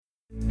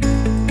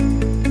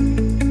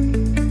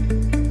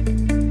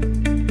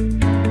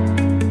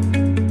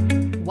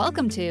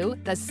Welcome to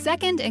the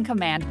Second in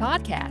Command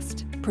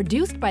podcast,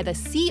 produced by the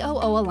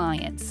COO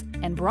Alliance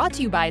and brought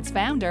to you by its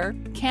founder,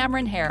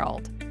 Cameron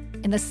Harold.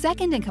 In the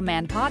Second in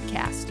Command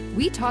podcast,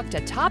 we talk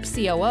to top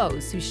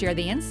COOs who share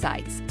the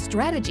insights,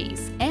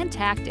 strategies, and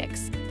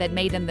tactics that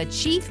made them the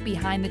chief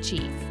behind the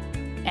chief.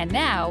 And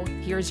now,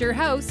 here's your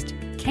host,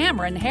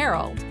 Cameron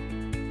Harold.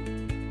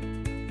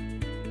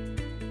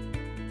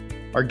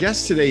 Our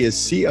guest today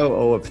is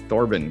COO of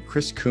Thorben,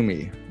 Chris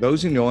Koomey.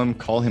 Those who know him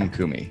call him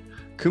Koomey.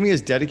 Koomey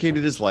has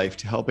dedicated his life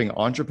to helping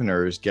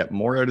entrepreneurs get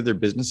more out of their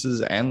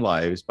businesses and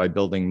lives by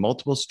building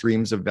multiple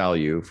streams of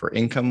value for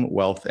income,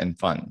 wealth, and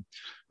fun.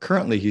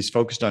 Currently, he's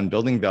focused on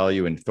building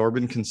value in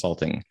Thorben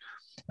Consulting,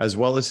 as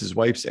well as his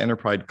wife's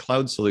enterprise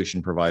cloud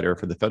solution provider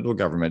for the federal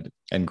government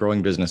and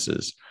growing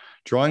businesses.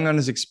 Drawing on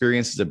his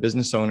experience as a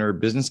business owner,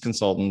 business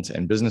consultant,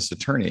 and business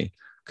attorney,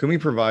 Koomey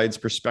provides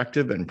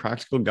perspective and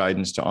practical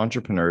guidance to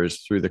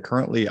entrepreneurs through the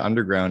currently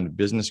underground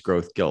Business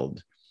Growth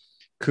Guild.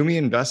 Koomey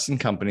invests in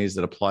companies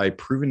that apply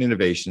proven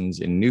innovations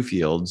in new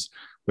fields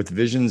with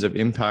visions of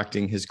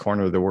impacting his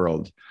corner of the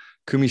world.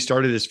 Koomey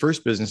started his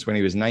first business when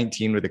he was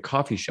 19 with a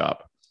coffee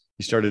shop.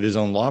 He started his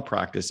own law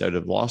practice out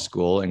of law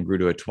school and grew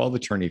to a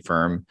 12-attorney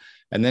firm,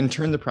 and then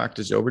turned the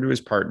practice over to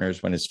his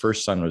partners when his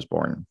first son was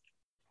born.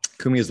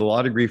 Koomey has a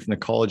law degree from the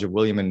College of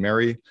William and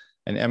Mary,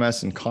 an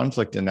MS in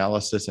Conflict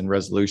Analysis and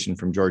Resolution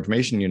from George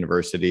Mason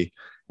University,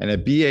 and a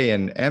BA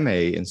and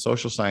MA in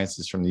Social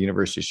Sciences from the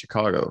University of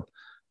Chicago.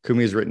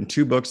 Koomey has written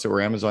 2 books that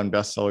were Amazon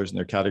bestsellers in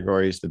their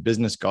categories, The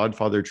Business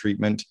Godfather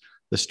Treatment,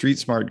 The Street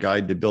Smart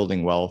Guide to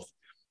Building Wealth,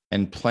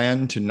 and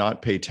Plan to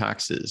Not Pay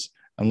Taxes,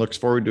 and looks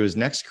forward to his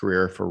next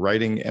career for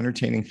writing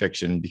entertaining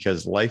fiction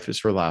because life is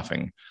for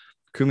laughing.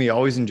 Koomey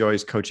always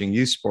enjoys coaching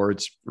youth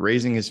sports,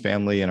 raising his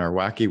family in our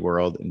wacky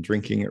world, and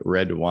drinking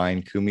red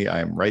wine. Koomey,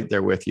 I am right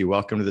there with you.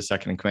 Welcome to the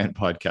Second in Command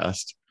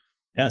podcast.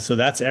 Yeah, so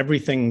that's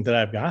everything that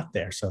I've got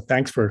there. So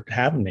thanks for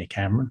having me,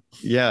 Cameron.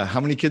 Yeah. How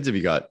many kids have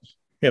you got?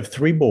 We have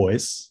 3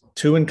 boys,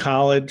 2 in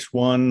college,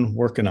 1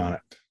 working on it.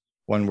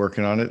 One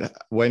working on it.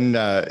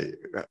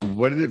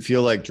 What did it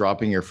feel like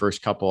dropping your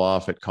first couple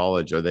off at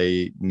college? Are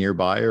they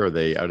nearby or are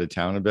they out of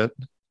town a bit?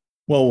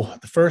 Well,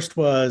 the first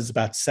was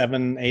about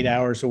 7-8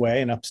 hours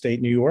away in upstate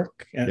New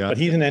York, but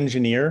he's an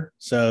engineer,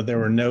 so there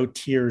were no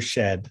tears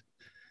shed.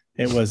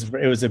 It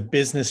was a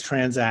business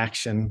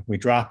transaction. We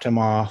dropped him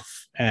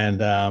off,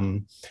 and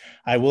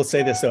I will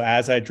say this though: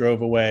 as I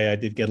drove away, I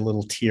did get a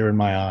little tear in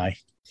my eye.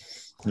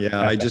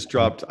 Yeah, I just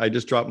dropped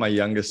my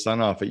youngest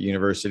son off at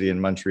university in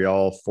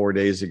Montreal 4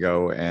 days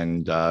ago,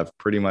 and I've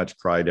pretty much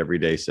cried every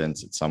day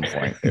since. At some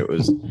point, it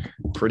was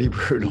pretty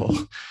brutal.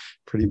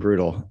 Pretty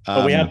brutal.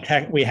 But we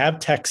have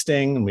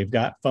texting and we've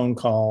got phone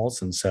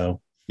calls, and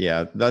so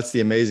yeah, that's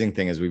the amazing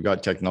thing is we've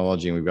got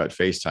technology and we've got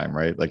FaceTime,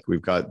 right? Like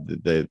we've got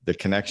the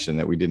connection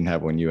that we didn't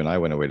have when you and I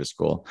went away to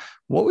school.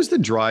 What was the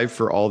drive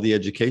for all the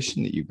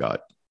education that you got?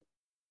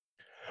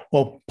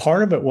 Well,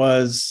 part of it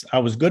was I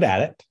was good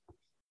at it.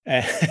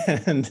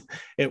 And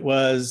it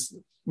was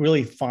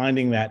really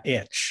finding that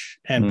itch,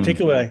 and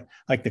particularly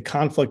like the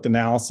conflict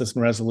analysis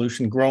and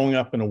resolution. Growing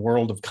up in a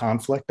world of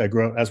conflict,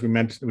 as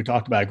we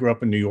talked about, I grew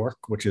up in New York,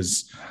 which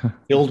is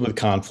filled with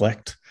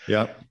conflict.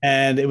 Yeah,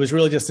 and it was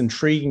really just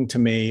intriguing to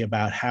me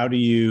about how do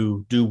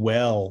you do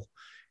well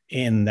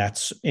in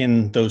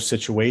those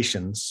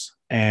situations.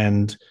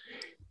 And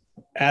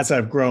as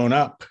I've grown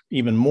up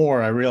even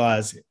more, I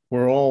realize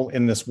we're all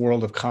in this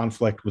world of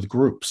conflict with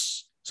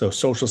groups. So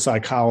social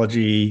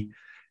psychology,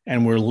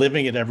 and we're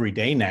living it every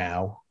day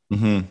now.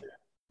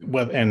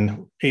 Well,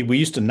 and we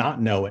used to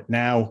not know it.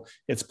 Now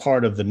it's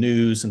part of the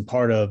news and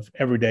part of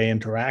everyday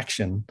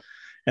interaction.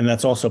 And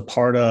that's also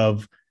part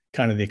of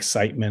kind of the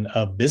excitement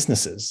of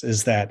businesses,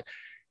 is that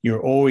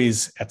you're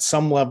always at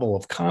some level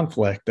of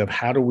conflict of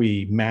how do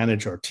we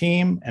manage our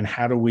team and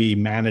how do we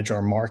manage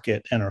our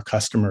market and our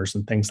customers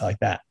and things like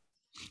that.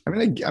 I'm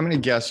going to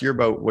guess you're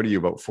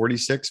about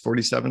 46,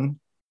 47?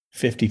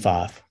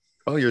 55.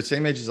 Oh, you're the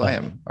same age as I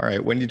am. All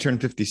right. When do you turn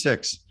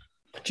 56?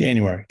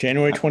 January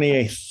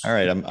 28th. All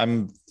right.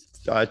 I'm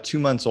 2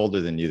 months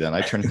older than you then.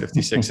 I turned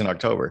 56 in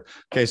October.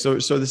 Okay. So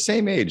the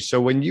same age. So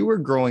when you were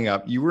growing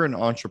up, you were an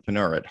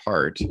entrepreneur at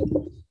heart.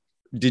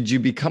 Did you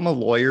become a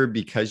lawyer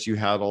because you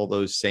had all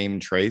those same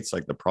traits,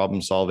 like the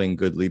problem solving,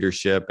 good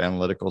leadership,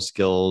 analytical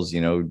skills,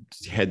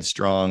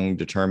 headstrong,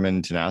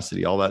 determined,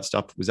 tenacity, all that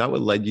stuff? Was that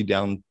what led you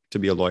down to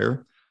be a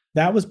lawyer?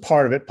 That was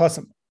part of it. Plus,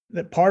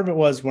 that part of it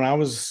was when I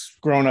was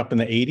growing up in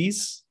the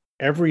 80s,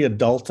 every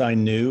adult I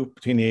knew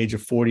between the age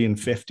of 40 and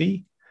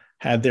 50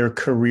 had their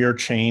career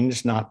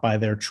changed, not by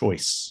their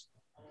choice.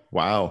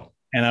 Wow.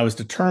 And I was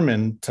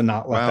determined to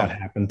not let that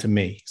happen to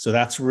me. So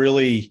that's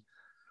really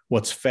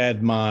what's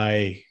fed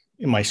my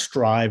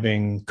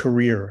striving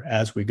career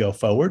as we go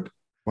forward.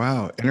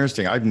 Wow.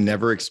 Interesting. I've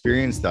never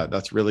experienced that.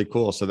 That's really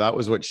cool. So that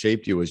was what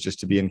shaped you, was just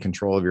to be in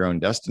control of your own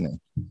destiny.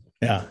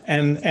 Yeah.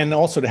 And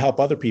also to help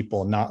other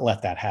people not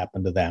let that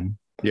happen to them.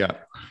 Yeah.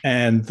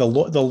 And the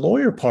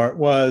lawyer part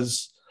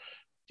was,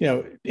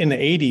 in the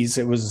 80s,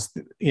 it was,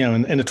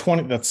 in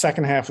the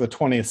second half of the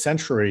 20th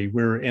century,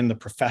 we were in the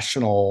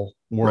professional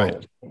world.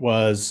 Right. It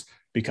was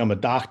become a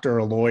doctor,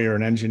 a lawyer,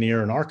 an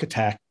engineer, an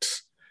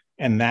architect.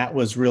 And that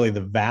was really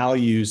the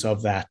values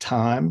of that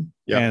time.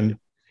 Yep.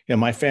 And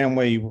my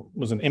family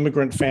was an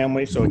immigrant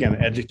family. So again,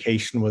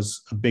 education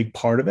was a big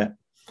part of it.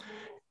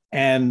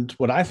 And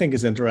what I think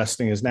is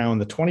interesting is now in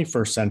the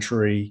 21st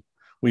century,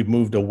 we've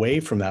moved away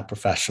from that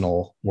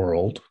professional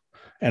world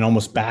and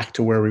almost back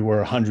to where we were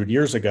 100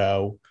 years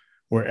ago,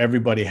 where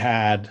everybody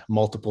had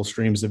multiple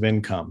streams of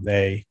income.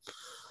 They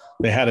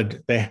might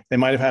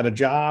have had a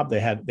job.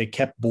 They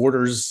kept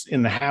borders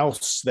in the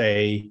house.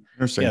 They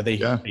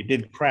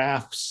did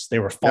crafts. They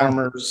were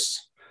farmers.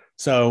 Yeah.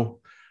 So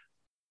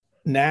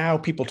now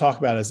people talk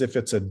about it as if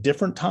it's a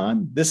different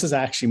time. This is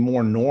actually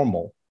more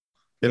normal.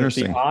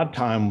 Interesting. The odd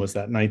time was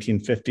that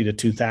 1950 to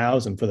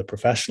 2000 for the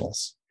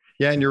professionals.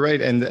 Yeah, and you're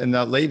right. And in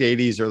that late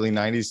 80s, early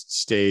 90s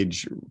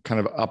stage, kind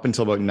of up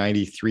until about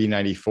 93,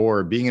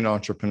 94, being an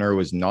entrepreneur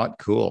was not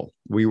cool.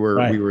 We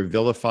were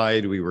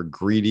vilified. We were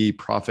greedy,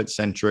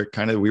 profit-centric,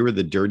 we were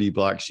the dirty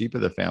black sheep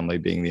of the family,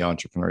 being the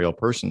entrepreneurial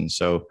person.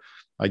 So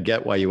I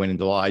get why you went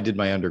into law. I did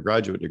my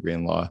undergraduate degree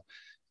in law.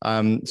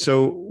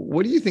 So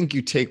what do you think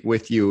you take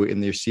with you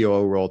in your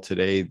COO role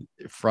today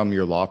from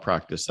your law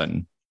practice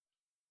then?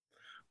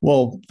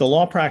 Well, the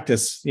law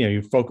practice,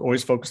 you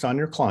always focused on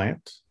your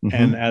client.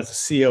 Mm-hmm. And as a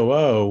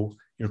COO,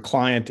 your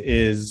client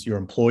is your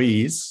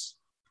employees,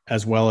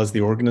 as well as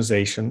the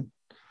organization,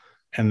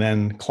 and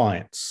then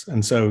clients.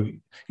 And so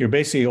you're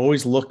basically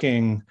always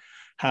looking,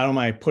 how am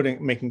I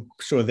making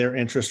sure their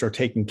interests are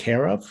taken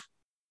care of?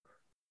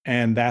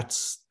 And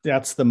that's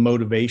the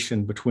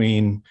motivation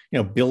between,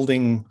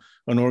 building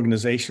an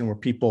organization where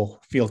people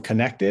feel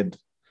connected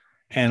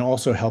and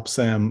also helps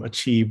them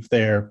achieve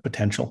their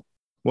potential.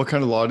 What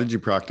kind of law did you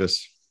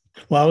practice?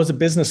 Well, I was a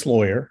business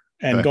lawyer.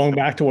 And going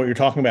back to what you're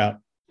talking about,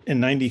 in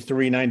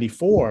 93,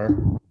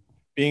 94,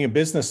 being in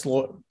business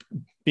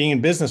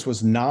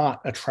was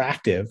not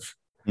attractive.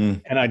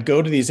 And I'd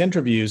go to these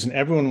interviews and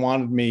everyone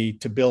wanted me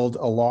to build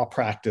a law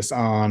practice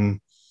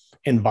on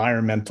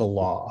environmental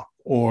law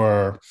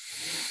or,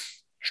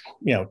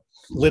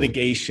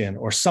 litigation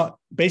or some.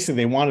 Basically,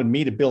 they wanted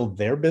me to build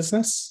their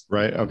business.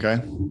 Right.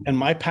 Okay. And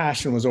my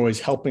passion was always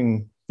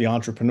helping the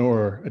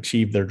entrepreneur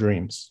achieve their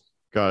dreams.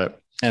 Got it.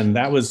 And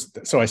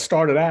so I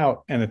started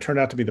out, and it turned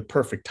out to be the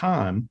perfect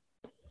time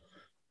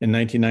in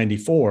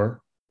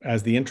 1994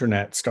 as the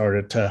internet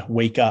started to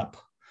wake up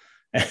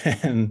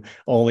and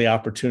all the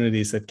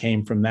opportunities that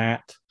came from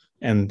that.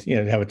 And,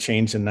 have a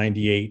change in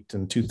 98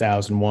 and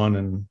 2001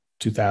 and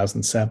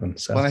 2007.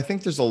 So, well, I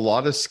think there's a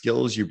lot of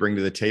skills you bring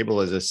to the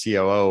table as a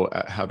COO,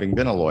 having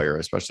been a lawyer,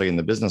 especially in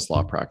the business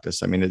law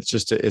practice. I mean,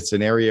 it's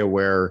an area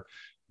where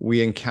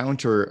we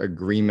encounter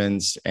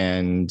agreements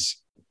and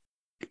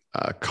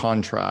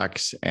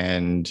contracts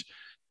and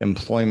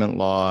employment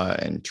law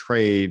and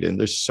trade. And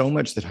there's so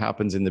much that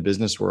happens in the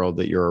business world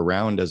that you're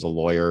around as a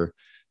lawyer.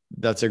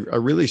 That's a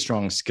really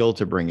strong skill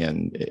to bring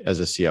in as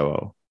a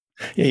COO.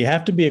 Yeah, you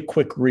have to be a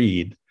quick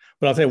read.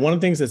 But I'll tell you, one of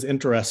the things that's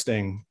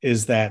interesting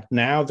is that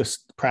now the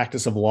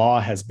practice of law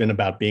has been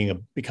about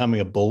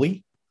becoming a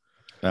bully.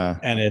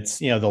 And it's,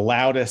 the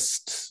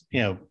loudest,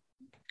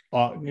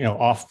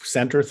 off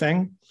center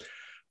thing.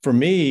 For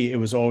me, it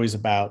was always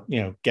about,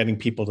 getting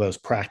people to those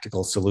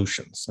practical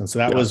solutions. And so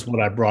that was what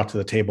I brought to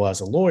the table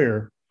as a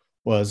lawyer,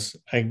 was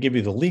I can give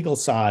you the legal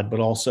side, but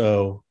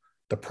also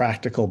the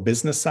practical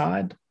business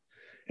side.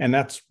 And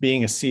that's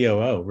being a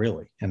COO,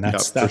 really. And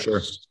that's for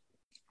sure.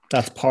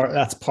 That's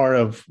part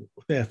of,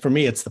 for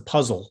me, it's the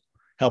puzzle,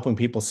 helping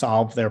people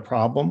solve their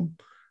problem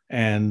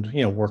and,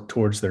 work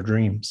towards their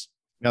dreams.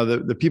 Now,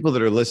 the people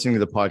that are listening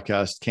to the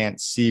podcast can't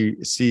see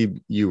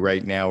you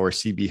right now or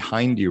see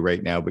behind you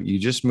right now, but you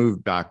just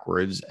moved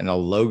backwards and a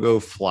logo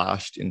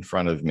flashed in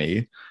front of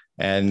me.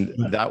 And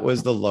that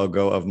was the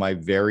logo of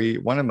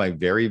one of my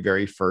very,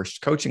 very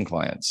first coaching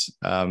clients,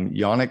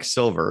 Yannick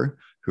Silver,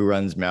 who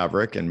runs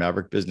Maverick and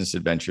Maverick Business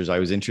Adventures. I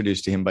was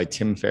introduced to him by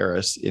Tim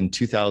Ferriss in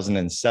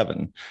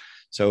 2007.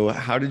 So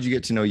how did you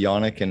get to know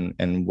Yannick,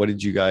 and what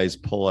did you guys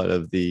pull out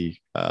of the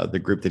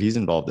group that he's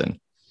involved in?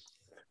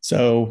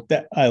 So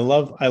that I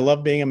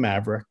love being a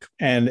Maverick,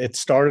 and it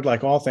started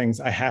like all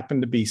things. I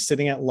happened to be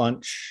sitting at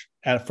lunch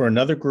for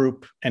another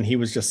group, and he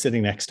was just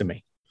sitting next to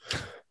me,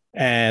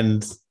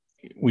 and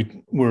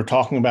we were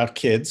talking about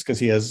kids because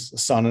he has a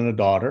son and a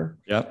daughter.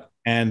 Yep.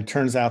 And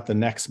turns out the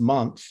next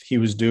month he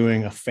was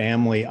doing a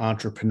family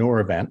entrepreneur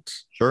event.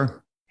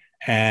 Sure.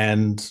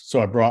 And so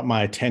I brought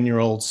my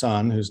 10-year-old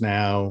son, who's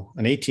now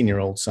an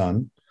 18-year-old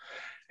son,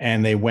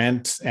 and they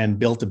went and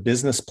built a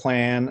business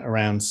plan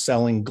around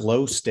selling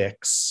glow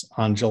sticks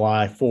on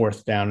July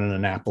 4th down in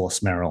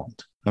Annapolis,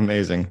 Maryland.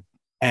 Amazing.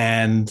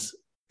 And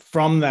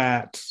from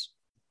that,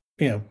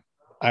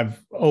 I've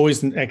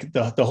always,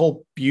 the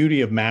whole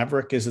beauty of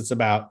Maverick is it's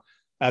about,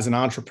 as an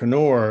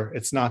entrepreneur,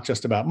 it's not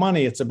just about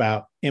money, it's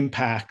about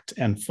impact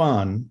and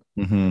fun.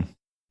 Mm-hmm.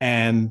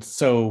 And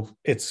so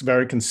it's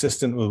very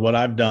consistent with what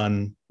I've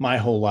done my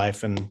whole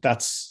life. And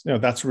that's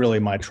really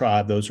my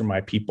tribe. Those are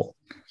my people.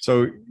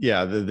 So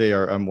yeah, they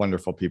are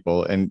wonderful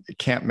people. And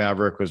Camp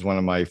Maverick was one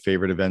of my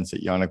favorite events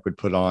that Yannick would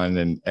put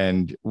on.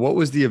 And what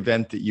was the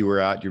event that you were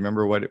at? Do you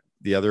remember what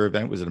the other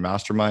event was? It a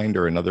mastermind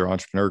or another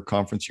entrepreneur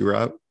conference you were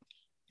at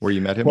where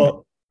you met him?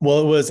 Well,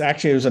 it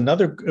was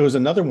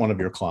another one of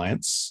your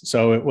clients.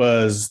 So it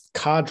was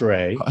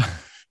Cadre.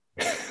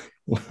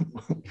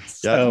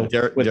 Yeah,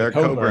 Derek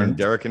Coburn,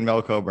 Derek and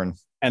Mel Coburn.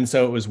 And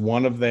so it was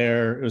one of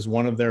their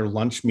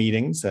lunch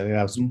meetings. That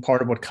was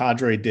part of what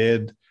Cadre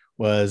did.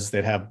 Was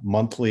they'd have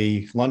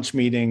monthly lunch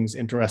meetings,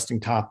 interesting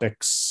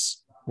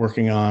topics,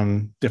 working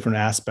on different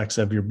aspects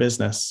of your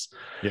business.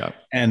 Yeah.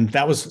 And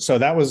that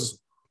was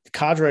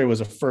Cadre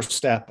was a first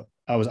step.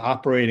 I was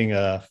operating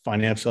a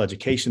financial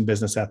education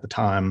business at the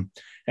time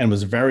and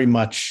was very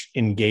much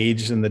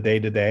engaged in the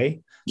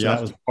day-to-day. So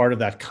that was part of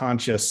that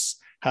conscious,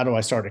 how do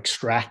I start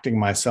extracting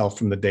myself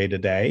from the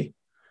day-to-day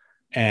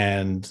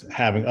and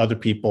having other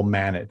people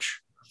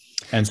manage?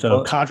 And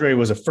so Cadre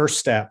was a first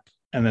step.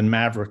 And then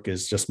Maverick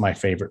is just my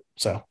favorite.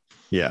 So,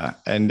 yeah.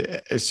 And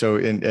so,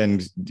 and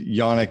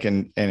Yannick,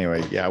 and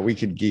anyway, yeah, we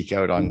could geek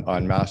out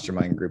on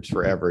mastermind groups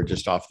forever,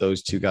 just off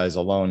those two guys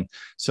alone.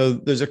 So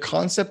there's a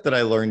concept that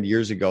I learned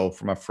years ago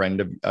from a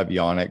friend of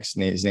Yannick's.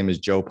 His name is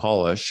Joe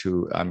Polish,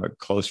 who I'm a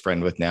close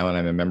friend with now. And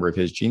I'm a member of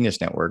his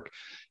Genius Network,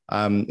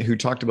 who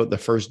talked about the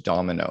first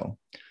domino.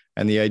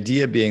 And the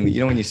idea being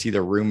that, when you see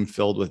the room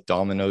filled with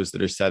dominoes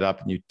that are set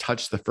up and you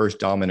touch the first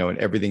domino and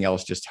everything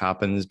else just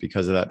happens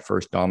because of that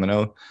first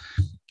domino,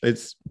 it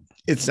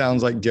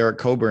sounds like Derek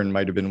Coburn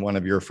might have been one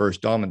of your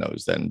first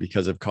dominoes then,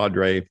 because of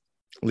Cadre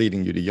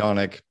leading you to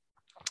Yannick,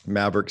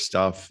 Maverick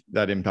stuff,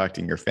 that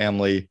impacting your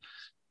family.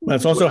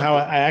 That's also how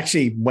I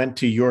actually went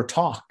to your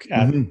talk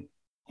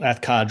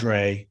at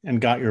Cadre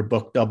and got your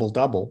book, Double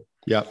Double.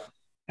 Yeah.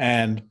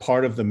 And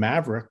part of the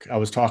Maverick, I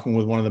was talking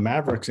with one of the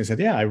Mavericks. And he said,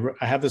 yeah,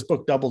 I have this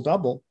book, Double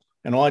Double.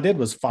 And all I did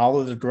was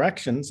follow the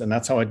directions. And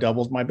that's how I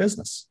doubled my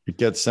business. It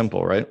gets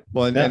simple, right?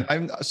 Well,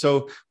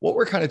 so what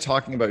we're kind of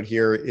talking about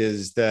here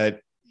is that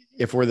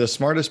if we're the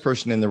smartest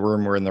person in the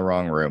room, we're in the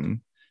wrong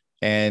room.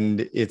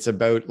 And it's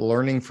about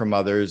learning from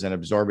others and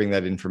absorbing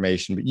that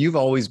information. But you've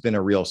always been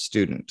a real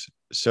student.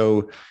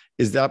 So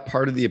is that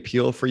part of the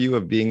appeal for you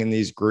of being in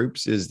these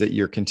groups, is that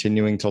you're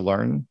continuing to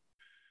learn?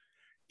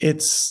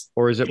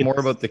 Or is it more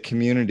about the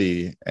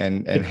community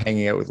and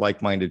hanging out with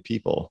like-minded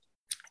people?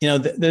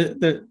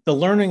 The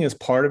learning is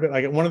part of it.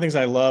 Like, one of the things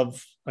I love,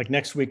 like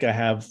next week I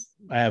have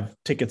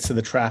tickets to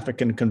the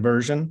traffic and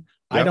conversion.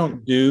 Yep. I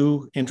don't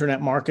do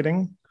internet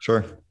marketing.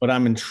 Sure. But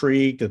I'm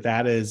intrigued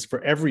that is,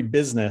 for every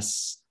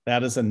business,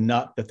 that is a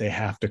nut that they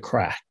have to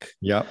crack.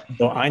 Yeah.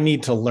 So I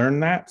need to learn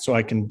that so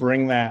I can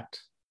bring that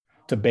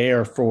to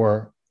bear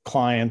for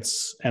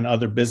clients and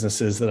other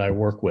businesses that I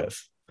work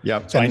with.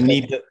 Yeah. So I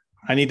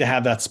need to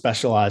have that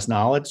specialized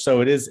knowledge.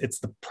 So it's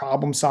the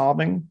problem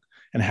solving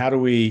and how do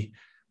we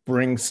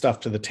bring stuff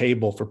to the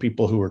table for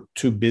people who are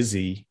too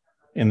busy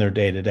in their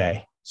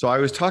day-to-day. So I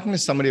was talking to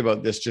somebody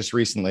about this just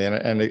recently,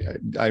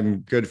 and I'm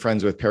good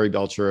friends with Perry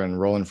Belcher and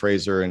Roland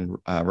Fraser and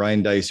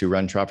Ryan Dice, who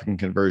run Traffic and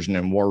Conversion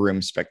and War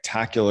Room.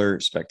 Spectacular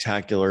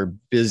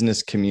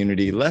business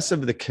community, less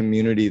of the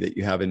community that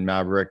you have in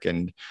Maverick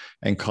and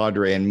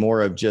Cadre, and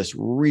more of just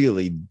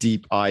really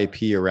deep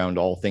IP around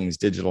all things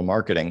digital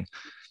marketing.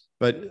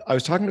 But I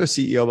was talking to a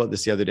CEO about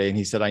this the other day, and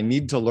he said, I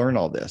need to learn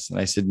all this. And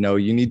I said, no,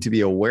 you need to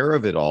be aware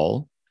of it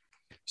all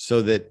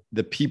so that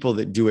the people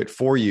that do it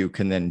for you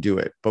can then do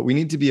it. But we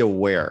need to be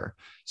aware.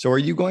 So are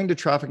you going to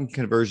Traffic and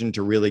Conversion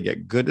to really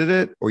get good at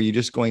it? Or are you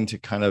just going to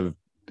kind of...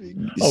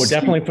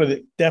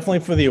 definitely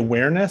for the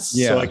awareness.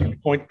 Yeah. So I can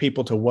point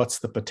people to what's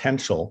the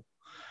potential.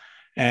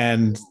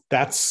 And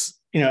that's,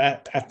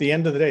 at the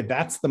end of the day,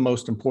 that's the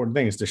most important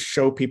thing, is to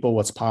show people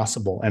what's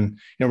possible. And,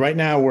 right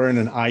now we're in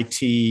an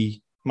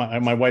IT,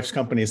 my wife's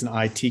company is an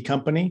IT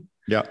company.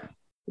 Yeah.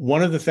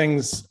 One of the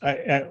things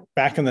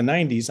back in the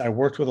 90s, I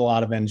worked with a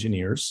lot of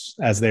engineers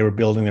as they were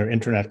building their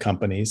internet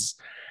companies.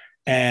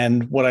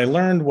 And what I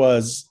learned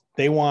was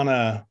they want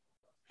to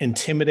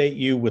intimidate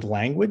you with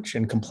language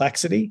and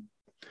complexity.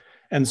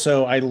 And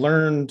so I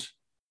learned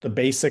the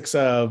basics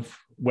of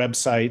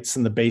websites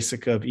and the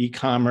basic of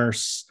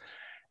e-commerce.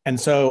 And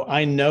so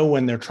I know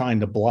when they're trying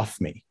to bluff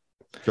me.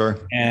 Sure.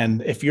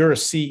 And if you're a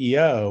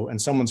CEO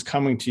and someone's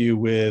coming to you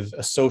with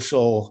a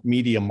social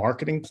media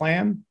marketing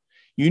plan,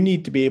 you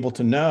need to be able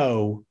to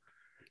know,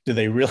 do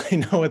they really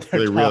know what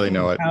they're talking really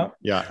know about? It.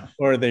 Yeah.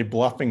 Or are they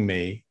bluffing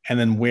me? And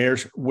then where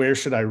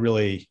should I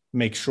really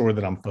make sure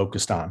that I'm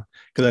focused on?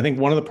 Because I think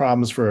one of the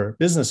problems for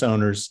business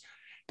owners,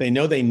 they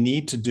know they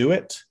need to do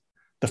it.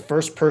 The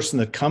first person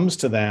that comes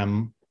to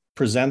them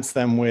presents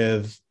them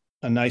with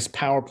a nice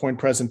PowerPoint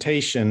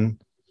presentation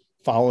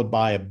followed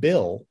by a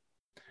bill.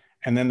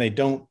 And then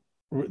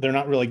they're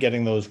not really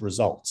getting those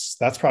results.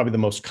 That's probably the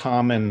most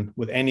common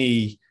with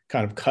any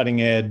kind of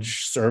cutting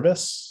edge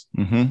service.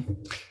 Mm-hmm.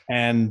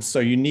 And so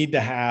you need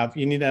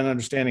an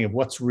understanding of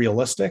what's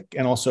realistic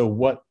and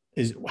also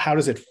how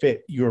does it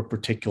fit your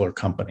particular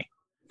company?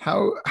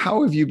 How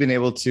have you been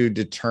able to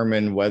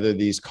determine whether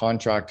these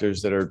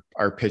contractors that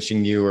are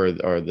pitching you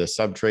or the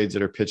sub trades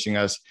that are pitching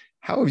us,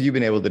 how have you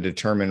been able to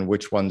determine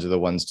which ones are the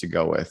ones to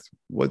go with?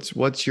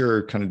 What's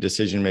your kind of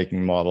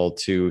decision-making model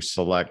to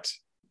select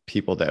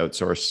people to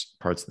outsource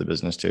parts of the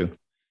business to?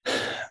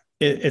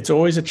 It's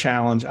always a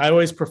challenge. I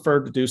always prefer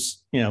to do,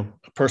 a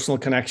personal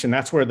connection.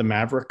 That's where the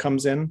Maverick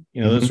comes in.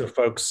 Those are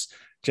folks,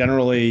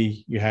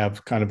 generally you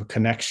have kind of a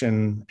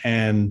connection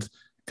and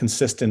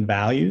consistent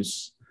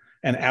values.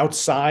 And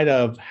outside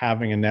of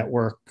having a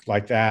network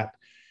like that,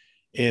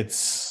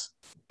 it's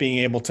being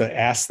able to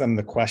ask them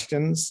the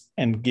questions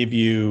and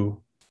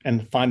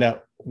and find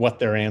out what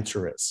their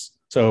answer is.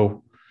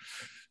 So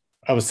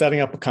I was setting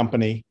up a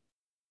company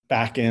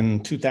back in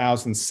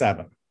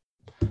 2007,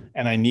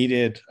 and I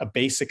needed a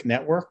basic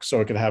network so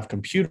I could have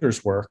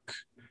computers work.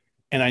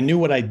 And I knew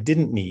what I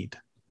didn't need.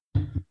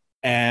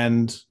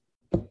 And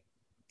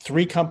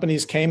 3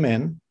 companies came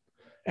in,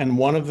 and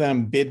one of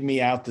them bid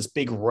me out this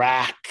big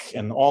rack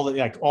and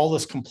all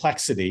this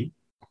complexity.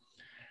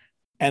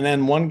 And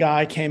then one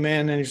guy came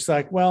in and he's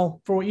like,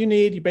 well, for what you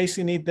need, you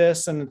basically need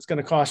this, and it's going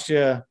to cost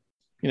you,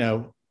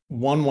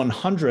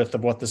 1/100th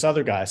of what this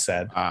other guy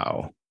said.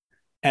 Wow.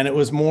 And it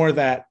was more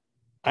that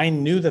I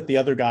knew that the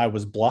other guy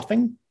was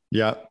bluffing.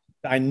 Yeah.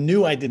 I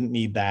knew I didn't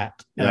need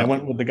that. And I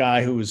went with the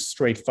guy who was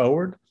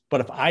straightforward.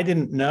 But if I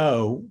didn't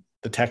know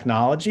the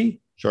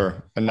technology,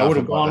 sure, I would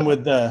have gone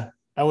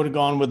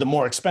with the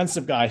more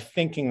expensive guy,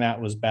 thinking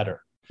that was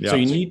better. Yeah. So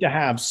you need to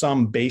have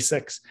some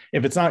basics.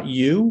 If it's not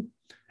you,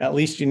 at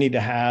least you need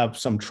to have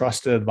some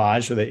trusted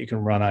advisor that you can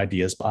run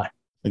ideas by.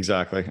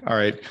 Exactly. All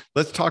right.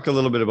 Let's talk a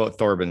little bit about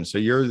Thorben. So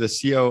you're the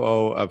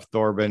COO of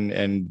Thorben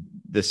and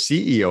the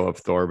CEO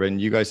of Thorben.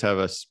 You guys have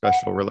a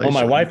special relationship.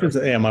 Well,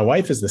 my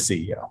wife is the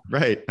CEO.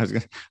 Right.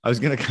 I was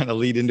going to kind of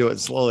lead into it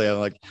slowly. I'm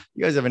like,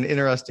 you guys have an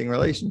interesting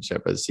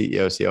relationship as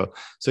CEO, CEO.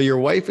 So your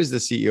wife is the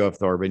CEO of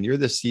Thorben. You're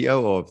the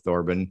COO of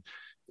Thorben.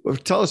 Well,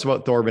 tell us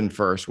about Thorben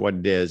first, what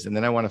it is. And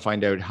then I want to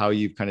find out how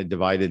you've kind of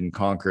divided and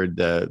conquered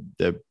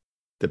the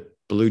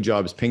blue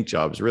jobs, pink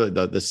jobs, really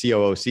the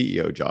COO,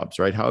 CEO jobs,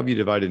 right? How have you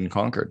divided and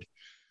conquered?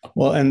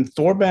 Well, and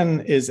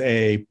Thorben is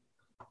a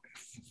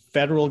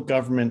federal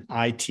government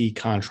IT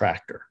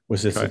contractor,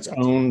 which is its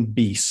own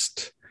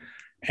beast.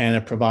 And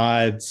it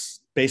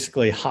provides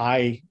basically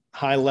high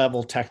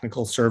level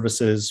technical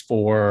services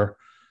for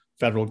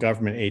federal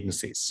government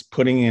agencies.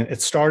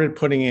 It started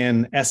putting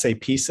in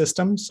SAP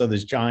systems, so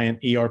there's giant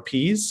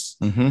ERPs,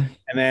 and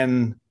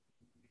then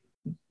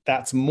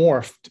that's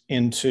morphed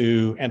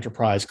into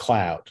enterprise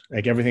cloud.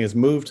 Like everything has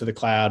moved to the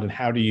cloud, and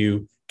how do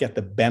you get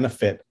the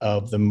benefit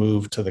of the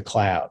move to the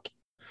cloud?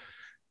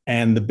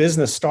 And the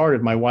business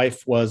started, my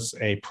wife was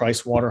a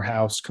Price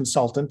Waterhouse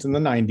consultant in the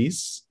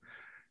 90s,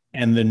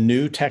 and the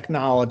new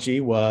technology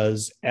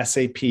was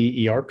SAP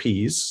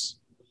ERPs.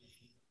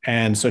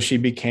 And so she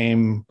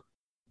became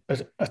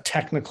a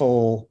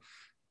technical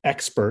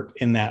expert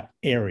in that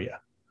area.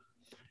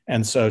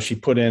 And so she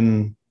put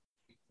in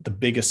the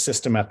biggest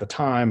system at the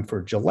time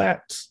for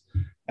Gillette,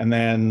 and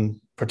then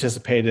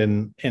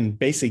participated in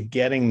basically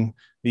getting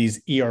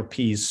these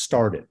ERPs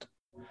started.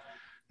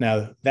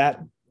 Now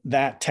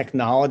that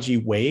technology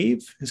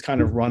wave has kind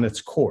of run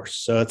its course.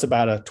 So it's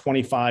about a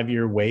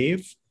 25-year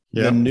wave.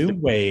 Yep. The new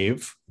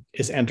wave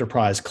is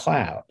enterprise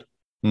cloud.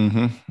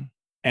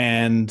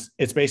 And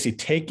it's basically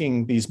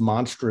taking these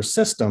monstrous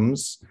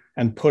systems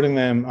and putting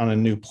them on a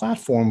new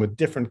platform with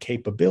different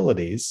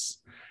capabilities.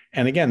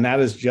 And again, that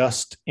is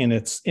just in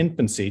its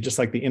infancy, just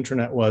like the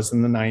internet was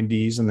in the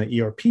 90s and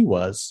the ERP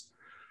was.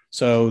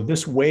 So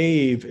this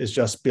wave is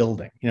just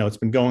building. It's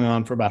been going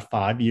on for about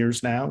 5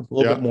 years now, a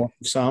little bit more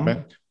for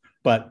some,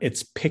 but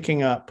it's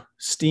picking up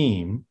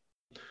steam.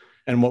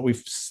 And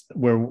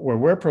where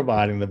we're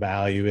providing the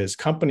value is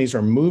companies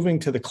are moving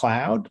to the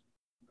cloud,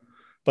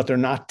 but they're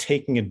not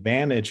taking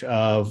advantage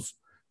of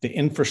the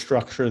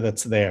infrastructure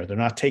that's there. They're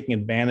not taking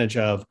advantage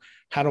of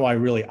how do I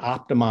really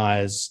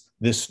optimize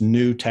this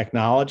new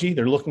technology.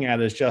 They're looking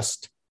at it as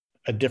just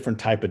a different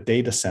type of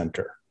data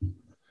center.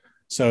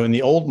 So in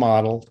the old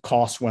model,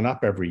 costs went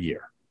up every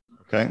year.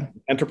 Okay.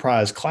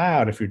 Enterprise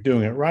cloud, if you're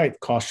doing it right,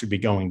 costs should be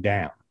going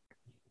down.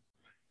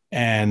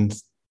 And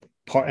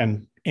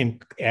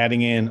in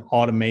adding in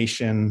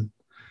automation,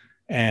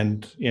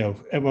 and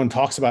everyone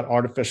talks about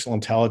artificial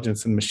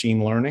intelligence and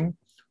machine learning.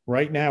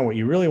 Right now, what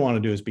you really want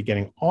to do is be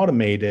getting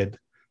automated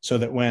so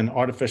that when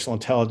artificial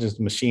intelligence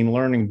and machine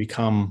learning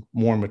become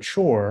more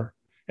mature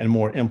and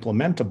more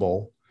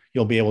implementable,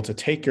 you'll be able to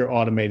take your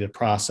automated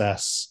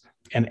process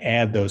and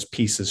add those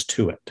pieces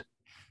to it.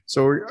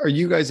 So are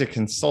you guys a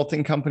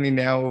consulting company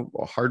now,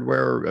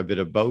 hardware, a bit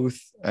of both?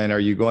 And are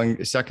you going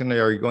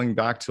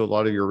back to a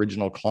lot of your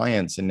original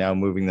clients and now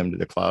moving them to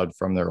the cloud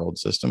from their old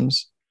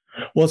systems?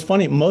 Well, it's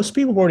funny. Most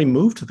people have already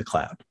moved to the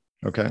cloud.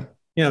 Okay.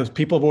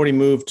 People have already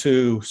moved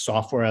to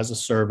software as a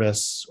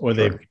service, or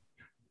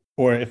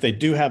or if they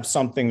do have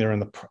something, they're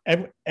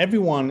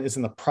everyone is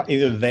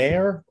either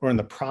there or in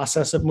the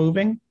process of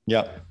moving.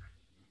 Yeah.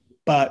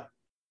 But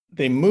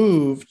they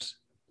moved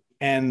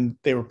And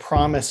they were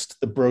promised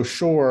the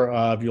brochure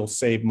of you'll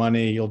save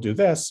money, you'll do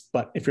this.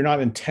 But if you're not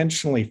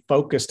intentionally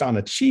focused on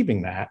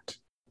achieving that,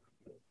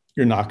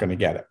 you're not going to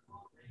get it.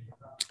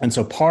 And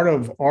so part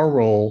of our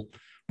role,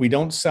 we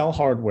don't sell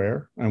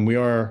hardware, and we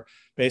are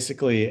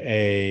basically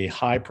a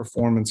high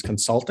performance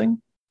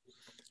consulting.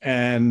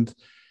 And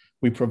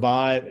we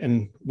provide,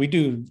 and we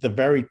do the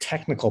very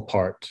technical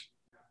part.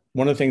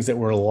 One of the things that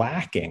we're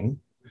lacking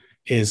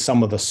is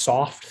some of the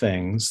soft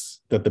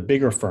things that the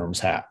bigger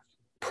firms have: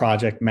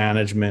 project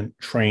management,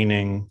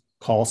 training,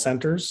 call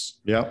centers.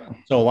 Yeah.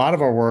 So a lot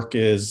of our work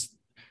is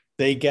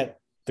they get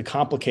the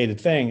complicated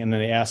thing and then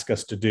they ask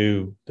us to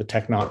do the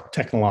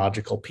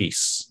technological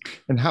piece.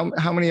 And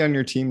how many on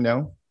your team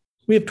now?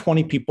 We have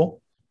 20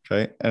 people.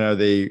 Okay. And are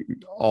they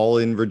all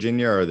in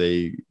Virginia, or are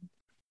they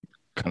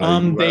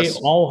kind of US?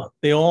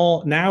 They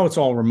all now it's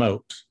all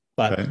remote,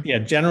 but Okay. yeah,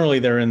 generally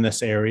they're in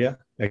this area.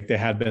 Like they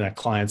had been at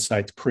client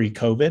sites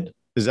pre-COVID.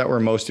 Is that where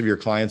most of your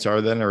clients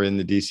are then, or in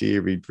the DC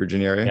or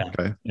Virginia area? Yeah.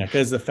 Okay. Yeah,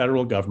 because the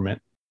federal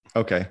government.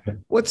 Okay.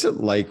 What's it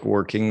like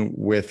working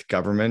with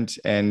government?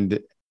 And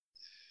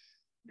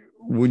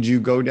would you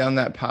go down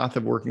that path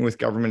of working with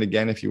government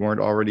again if you weren't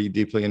already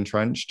deeply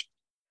entrenched?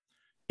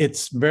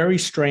 It's very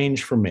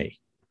strange for me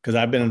because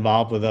I've been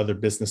involved with other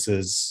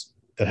businesses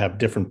that have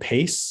different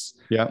pace.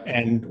 Yeah.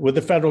 And with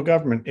the federal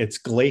government, it's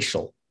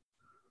glacial.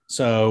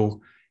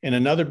 So in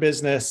another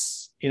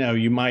business,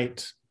 you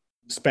might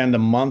spend a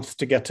month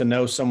to get to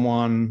know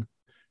someone,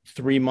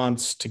 3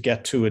 months to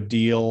get to a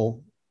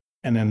deal,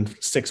 and then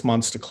 6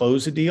 months to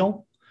close a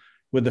deal.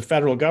 With the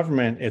federal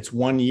government, it's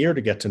 1 year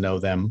to get to know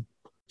them,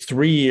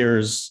 3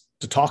 years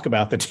to talk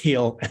about the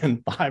deal,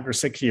 and 5 or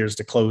 6 years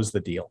to close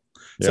the deal.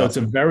 Yeah. So it's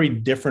a very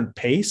different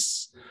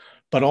pace,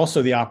 but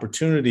also the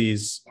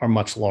opportunities are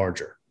much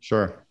larger.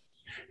 Sure.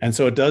 And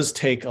so it does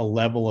take a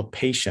level of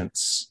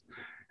patience.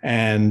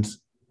 And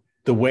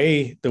the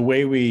way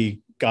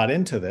we got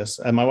into this,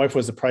 and my wife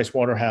was a Price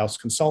Waterhouse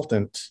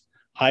consultant.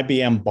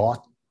 IBM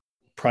bought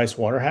Price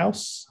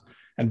Waterhouse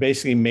and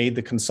basically made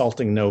the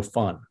consulting no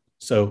fun.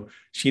 So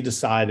she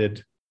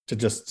decided to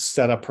just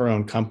set up her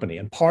own company.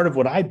 And part of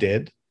what I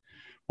did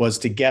was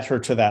to get her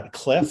to that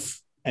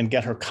cliff and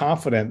get her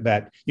confident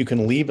that you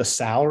can leave a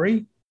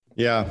salary,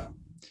 yeah,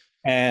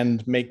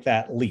 and make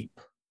that leap.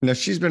 Now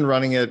she's been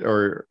running it,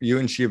 or you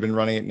and she have been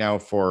running it now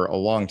for a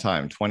long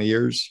time, 20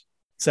 years?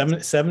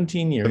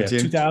 17 years, 17?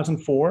 Yeah,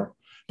 2004.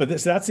 But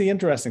that's the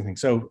interesting thing.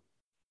 So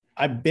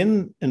I've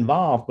been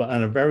involved, but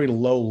on a very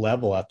low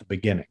level at the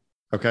beginning.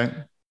 Okay.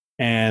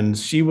 And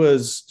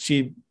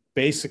she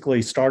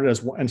basically started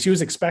and she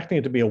was expecting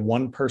it to be a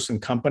one-person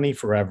company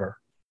forever.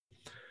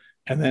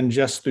 And then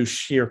just through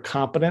sheer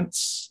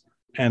competence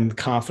and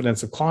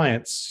confidence of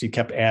clients, she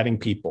kept adding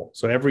people.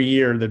 So every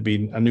year there'd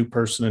be a new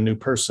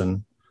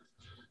person.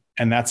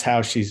 And that's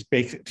how she's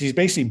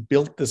basically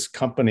built this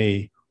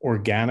company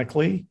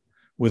organically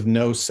with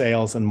no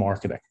sales and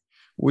marketing.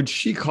 Would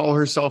she call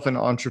herself an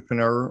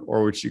entrepreneur,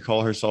 or would she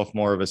call herself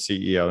more of a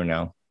CEO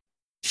now?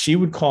 She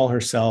would call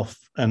herself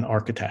an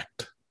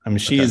architect. I mean,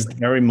 she is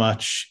very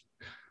much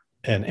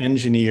an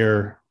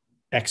engineer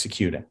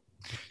executing.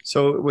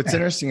 So what's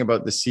interesting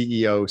about the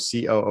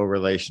CEO-COO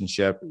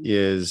relationship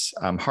is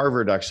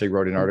Harvard actually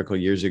wrote an article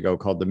years ago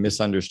called The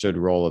Misunderstood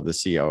Role of the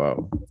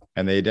COO.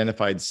 And they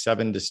identified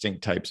 7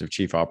 distinct types of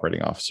chief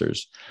operating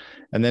officers.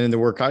 And then in the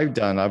work I've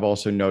done, I've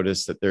also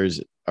noticed that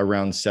there's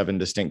around 7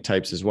 distinct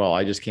types as well.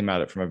 I just came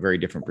at it from a very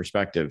different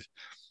perspective.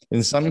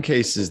 In some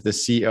cases, the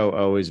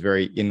COO is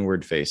very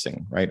inward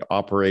facing, right?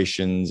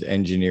 Operations,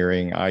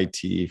 engineering,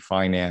 IT,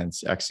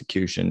 finance,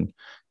 execution.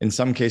 In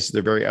some cases,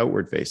 they're very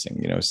outward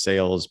facing,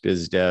 sales,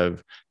 biz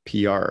dev,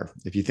 PR.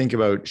 If you think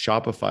about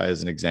Shopify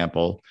as an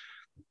example,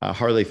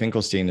 Harley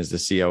Finkelstein is the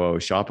COO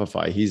of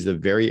Shopify. He's the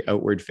very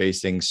outward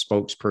facing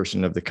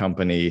spokesperson of the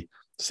company,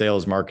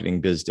 sales,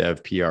 marketing, biz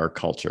dev, PR,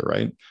 culture,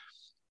 right?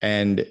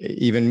 And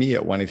even me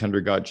at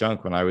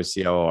 1-800-GOT-JUNK, when I was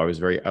COO, I was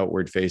very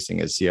outward facing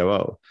as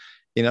COO.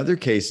 In other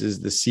cases,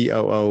 the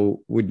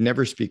COO would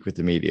never speak with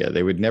the media.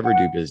 They would never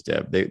do biz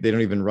dev. They don't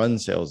even run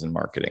sales and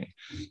marketing.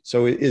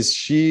 So is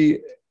she,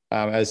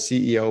 as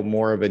CEO,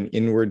 more of an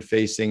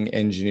inward-facing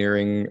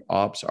engineering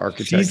ops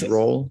architect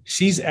role?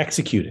 She's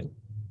executing.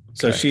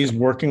 So okay. She's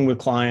working with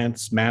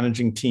clients,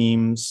 managing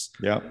teams.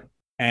 Yeah.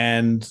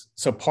 And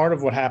so part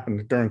of what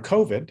happened during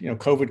COVID,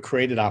 COVID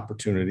created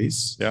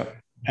opportunities. Yeah.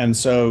 And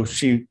so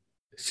she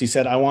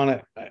said, I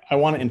want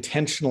to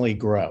intentionally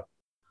grow.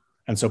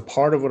 And so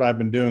part of what I've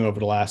been doing over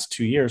the last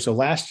 2 years, so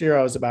last year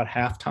I was about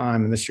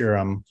half-time and this year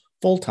I'm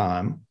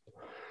full-time,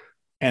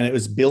 and it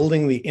was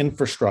building the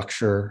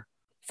infrastructure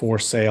for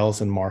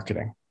sales and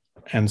marketing.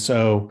 And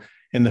so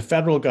in the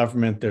federal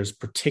government, there's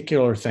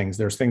particular things.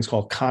 There's things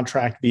called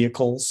contract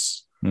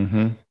vehicles.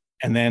 Mm-hmm.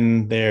 And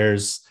then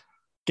there's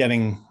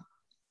getting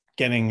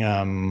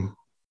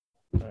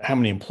how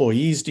many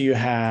employees do you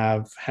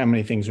have? How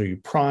many things are you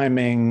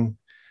priming?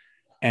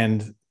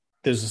 And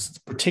there's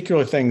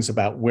particular things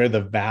about where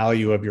the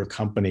value of your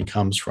company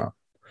comes from.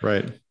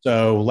 Right.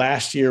 So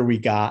last year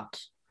we've got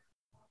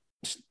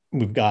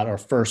our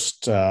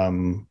first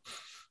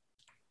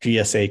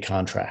GSA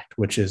contract,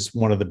 which is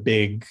one of the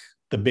big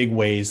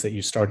ways that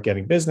you start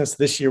getting business.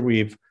 This year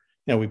we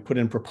put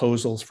in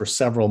proposals for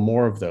several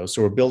more of those.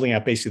 So we're building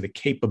out basically the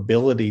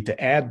capability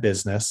to add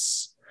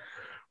business.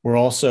 We're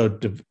also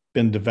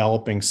been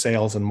developing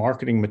sales and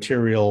marketing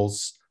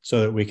materials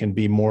so that we can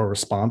be more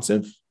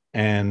responsive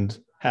and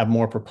have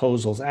more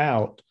proposals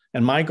out.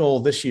 And my goal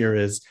this year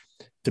is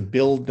to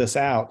build this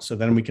out so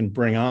then we can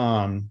bring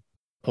on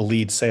a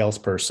lead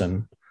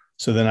salesperson.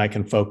 So then I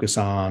can focus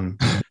on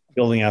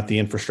building out the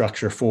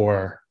infrastructure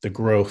for the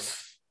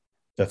growth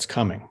that's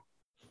coming.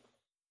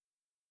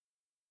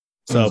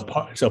 So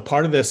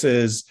part of this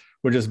is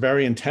we're just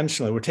very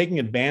intentionally, we're taking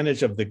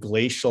advantage of the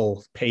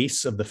glacial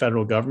pace of the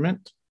federal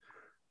government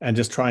and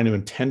just trying to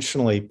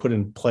intentionally put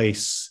in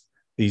place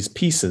these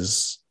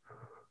pieces.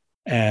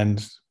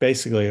 And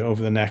basically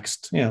over the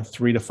next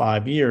 3 to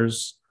 5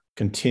 years,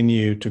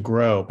 continue to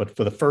grow, but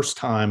for the first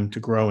time to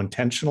grow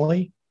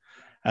intentionally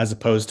as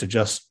opposed to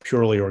just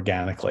purely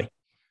organically.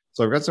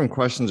 So I've got some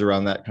questions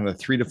around that kind of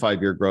 3 to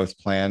 5 year growth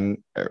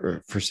plan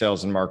for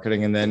sales and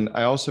marketing. And then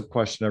I also have a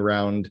question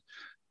around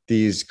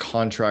these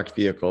contract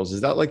vehicles.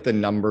 Is that like the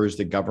numbers,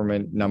 the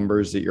government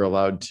numbers that you're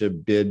allowed to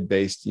bid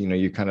based,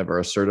 you kind of are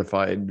a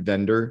certified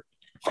vendor?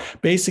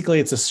 Basically,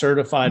 it's a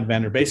certified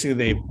vendor.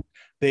 Basically,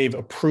 they've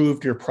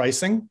approved your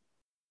pricing,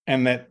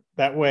 and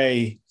that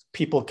way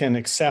people can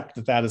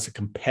accept that is a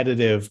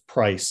competitive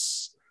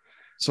price.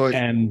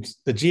 And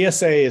the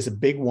GSA is a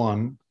big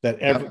one that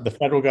the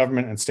federal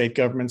government and state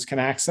governments can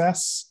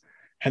access.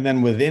 And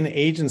then within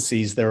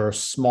agencies, there are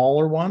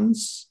smaller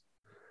ones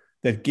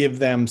that give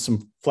them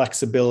some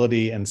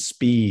flexibility and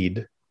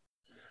speed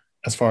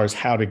as far as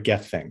how to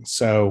get things.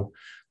 So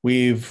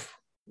we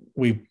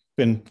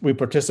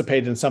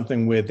participated in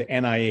something with the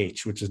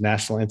NIH, which is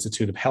National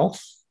Institute of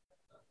Health.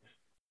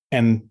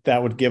 And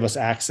that would give us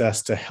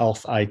access to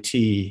health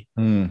IT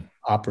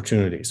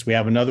opportunities. We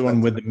have another one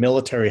with the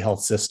military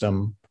health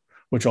system,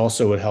 which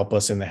also would help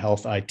us in the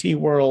health IT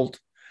world.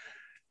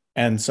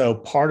 And so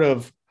part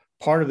of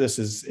this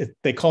is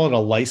they call it a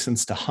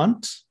license to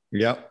hunt.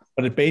 Yep.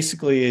 But it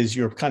basically is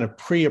you're kind of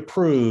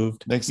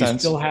pre-approved. Makes you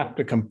sense. Still have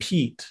to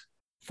compete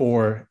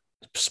for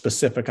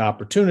specific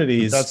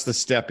opportunities. That's the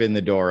step in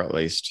the door, at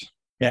least.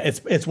 Yeah,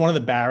 it's one of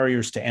the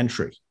barriers to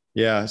entry.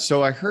 Yeah.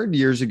 So I heard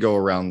years ago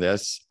around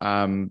this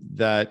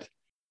that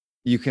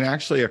you can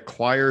actually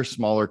acquire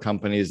smaller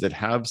companies that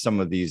have some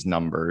of these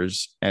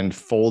numbers and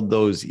fold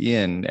those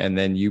in, and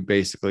then you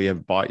basically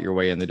have bought your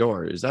way in the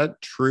door. Is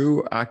that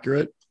true,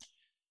 accurate?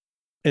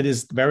 It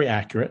is very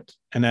accurate.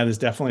 And that is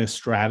definitely a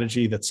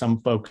strategy that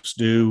some folks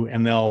do.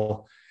 And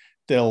they'll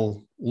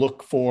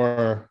look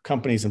for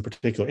companies in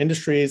particular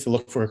industries. They'll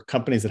look for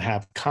companies that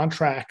have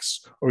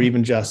contracts or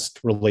even just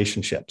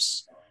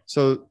relationships.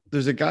 So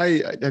there's a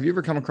guy, have you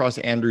ever come across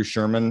Andrew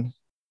Sherman?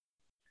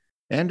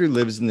 Andrew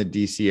lives in the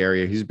DC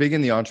area. He's big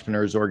in the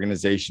Entrepreneurs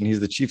Organization. He's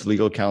the chief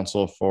legal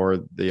counsel for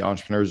the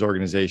Entrepreneurs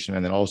Organization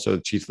and then also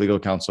the chief legal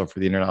counsel for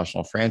the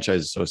International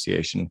Franchise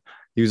Association.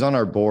 He was on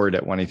our board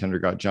at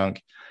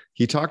 1-800-GOT-JUNK.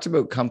 He talked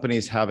about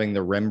companies having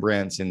the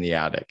Rembrandts in the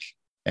attic.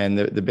 And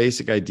the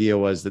basic idea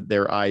was that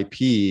their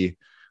IP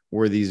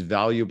were these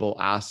valuable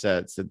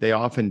assets that they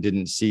often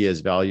didn't see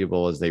as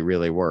valuable as they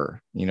really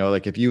were.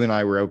 Like if you and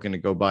I were out going to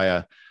go buy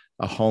a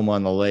home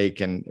on the lake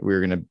and we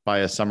were going to buy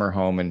a summer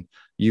home and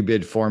you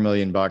bid $4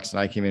 million and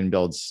I came in and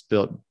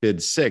bid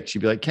 $6 million,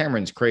 you'd be like,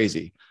 Cameron's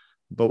crazy.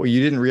 But what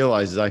you didn't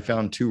realize is I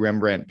found 2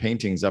 Rembrandt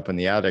paintings up in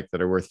the attic that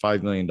are worth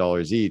 $5 million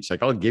each.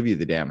 Like, I'll give you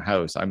the damn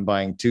house. I'm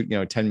buying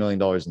 $10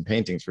 million in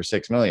paintings for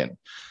 $6 million.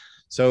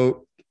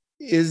 So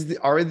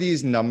are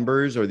these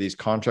numbers or these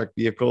contract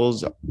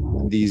vehicles,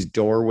 these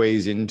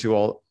doorways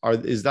into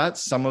is that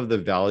some of the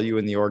value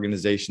in the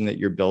organization that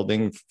you're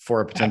building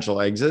for a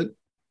potential exit?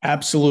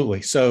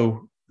 Absolutely.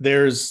 So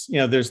there's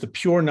the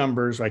pure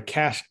numbers, right?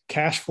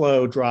 Cash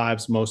flow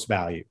drives most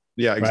value.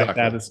 Yeah, exactly.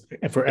 Right? That is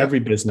for every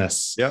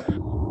business. Yeah.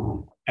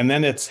 And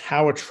then it's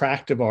how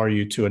attractive are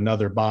you to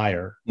another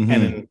buyer? Mm-hmm.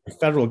 And in the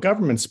federal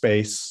government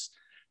space,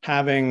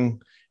 one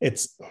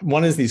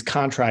is these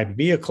contract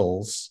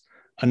vehicles.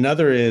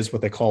 Another is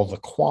what they call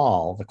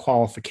the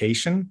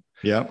qualification.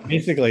 Yeah.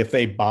 Basically, if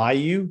they buy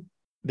you,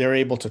 they're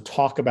able to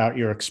talk about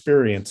your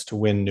experience to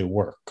win new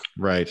work.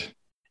 Right.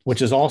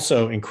 Which is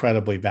also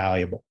incredibly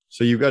valuable.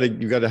 So you've got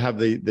to have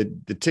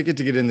the ticket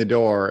to get in the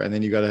door, and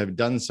then you got to have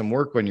done some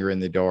work when you're in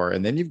the door,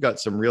 and then you've got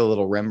some real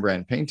little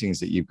Rembrandt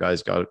paintings that you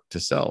guys got to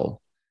sell.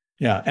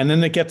 Yeah, and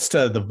then it gets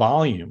to the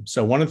volume.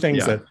 So one of the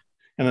things that,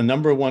 and a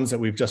number of ones that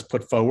we've just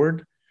put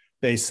forward,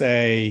 they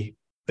say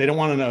they don't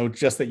want to know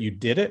just that you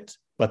did it,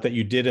 but that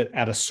you did it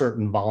at a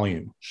certain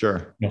volume.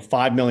 Sure,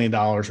 $5 million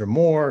or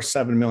more,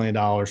 $7 million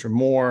or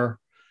more,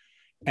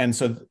 and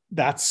so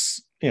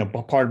that's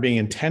part of being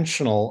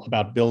intentional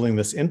about building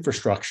this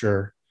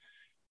infrastructure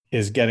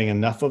is getting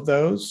enough of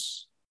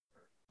those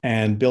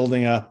and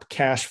building up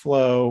cash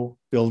flow,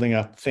 building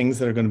up things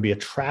that are going to be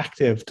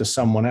attractive to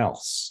someone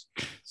else.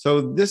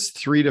 So this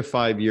 3 to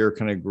 5 year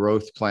kind of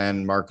growth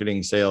plan,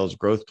 marketing, sales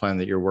growth plan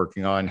that you're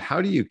working on,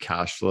 how do you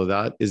cash flow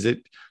that? Is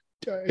it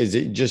is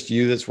it just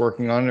you that's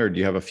working on it, or do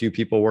you have a few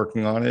people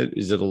working on it?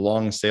 Is it a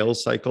long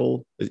sales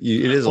cycle? It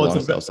is a long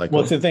sales cycle.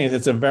 Well, the thing is,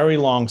 it's a very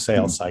long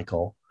sales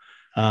cycle.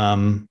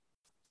 And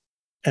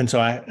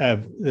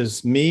so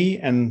there's me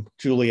and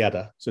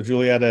Julietta. So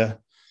Julietta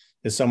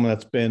is someone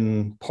that's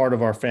been part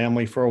of our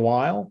family for a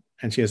while,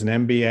 and she has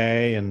an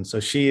MBA. And so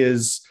she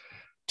is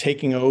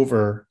taking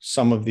over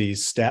some of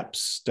these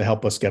steps to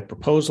help us get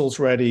proposals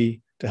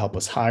ready, to help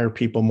us hire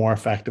people more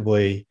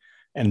effectively,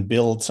 and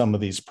build some of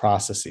these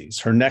processes.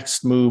 Her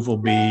next move will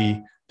be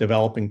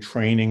developing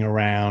training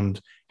around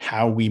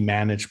how we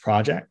manage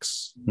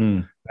projects.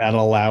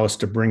 That'll allow us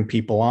to bring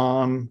people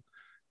on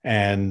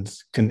and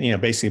can,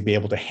 basically be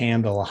able to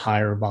handle a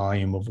higher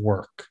volume of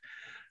work.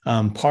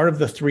 Part of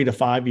the 3 to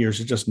 5 years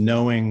is just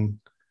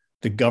knowing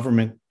the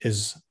government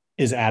is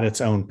at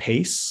its own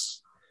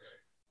pace.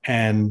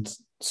 And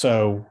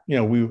so,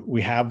 we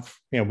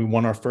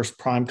won our first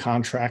prime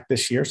contract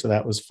this year. So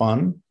that was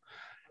fun.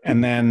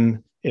 And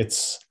then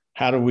it's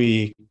how do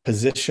we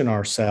position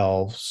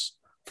ourselves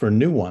for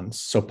new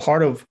ones? So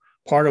part of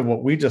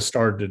what we just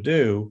started to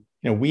do,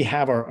 we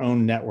have our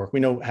own network.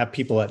 We have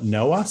people that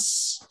know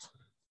us,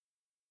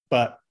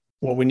 but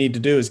what we need to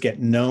do is get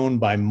known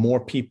by more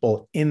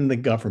people in the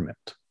government.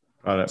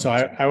 Got it. So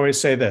I always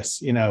say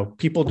this,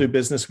 people do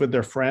business with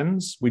their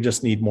friends. We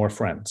just need more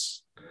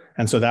friends.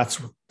 And so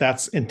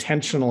that's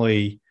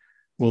intentionally,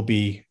 we'll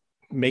be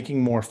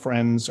making more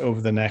friends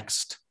over the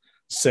next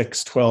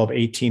 6, 12,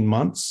 18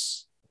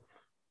 months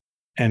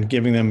and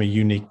giving them a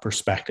unique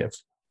perspective.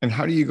 And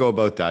how do you go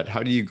about that?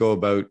 How do you go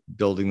about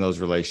building those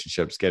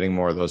relationships, getting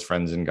more of those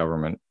friends in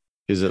government?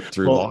 Is it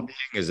through lobbying?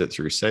 Is it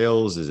through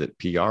sales? Is it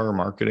PR,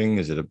 marketing?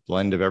 Is it a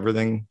blend of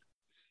everything?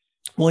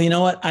 Well, you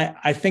know what?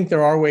 I think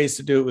there are ways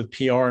to do it with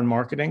PR and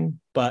marketing,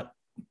 but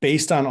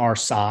based on our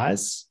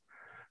size,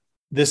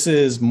 this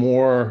is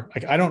more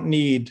like, I don't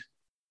need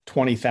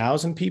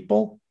 20,000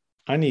 people.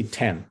 I need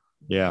 10.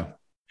 Yeah.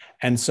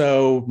 And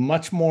so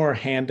much more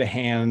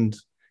hand-to-hand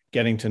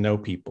getting to know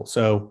people.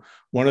 So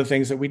one of the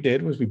things that we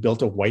did was we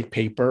built a white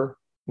paper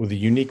with a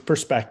unique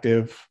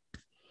perspective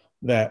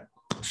that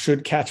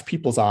should catch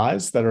people's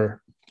eyes that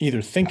are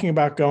either thinking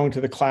about going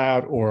to the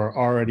cloud or are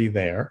already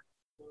there.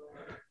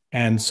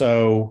 And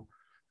so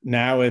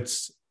now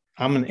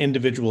I'm an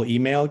individual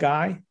email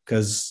guy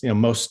because,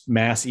 most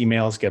mass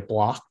emails get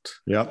blocked.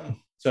 Yep.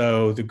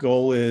 So the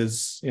goal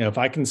is, if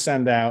I can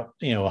send out,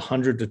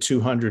 100 to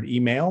 200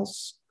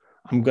 emails,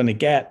 I'm going to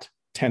get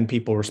 10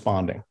 people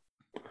responding.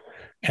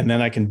 And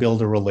then I can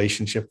build a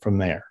relationship from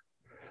there.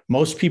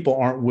 Most people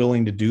aren't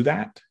willing to do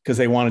that because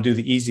they want to do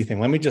the easy thing.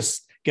 Let me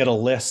just get a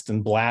list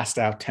and blast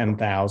out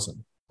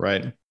 10,000.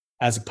 Right.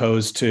 As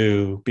opposed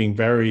to being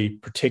very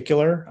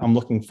particular. I'm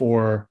looking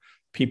for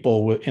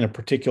people in a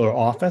particular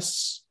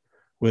office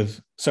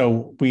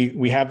so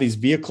we have these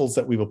vehicles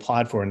that we've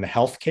applied for in the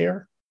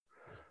healthcare.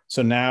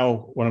 So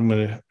now what I'm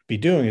going to be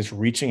doing is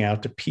reaching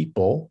out to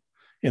people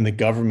in the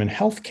government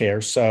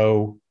healthcare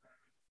so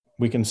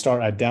we can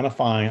start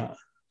identifying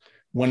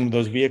when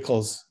those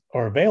vehicles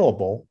are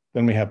available.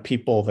 Then we have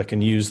people that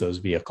can use those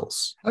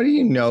vehicles. How do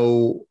you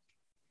know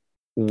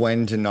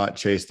when to not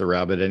chase the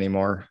rabbit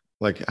anymore?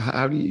 Like,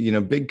 how do you,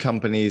 big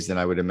companies, and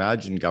I would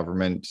imagine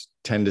government,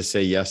 tend to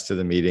say yes to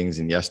the meetings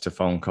and yes to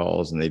phone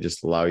calls, and they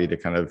just allow you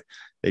to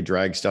they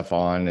drag stuff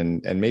on.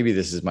 And maybe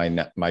this is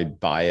my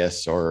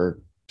bias or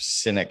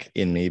cynic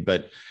in me,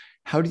 but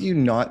how do you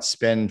not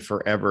spend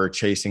forever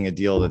chasing a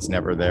deal that's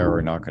never there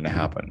or not going to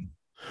happen?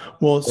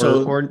 Well,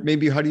 or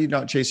maybe how do you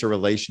not chase a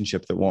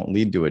relationship that won't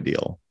lead to a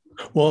deal?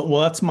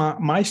 Well, that's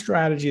my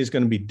strategy is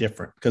going to be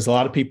different because a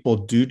lot of people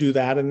do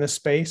that in this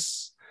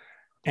space.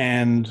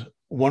 And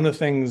one of the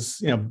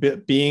things,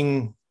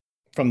 being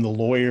from the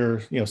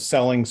lawyer,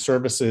 selling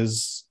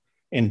services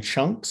in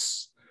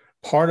chunks,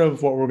 part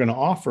of what we're going to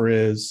offer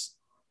is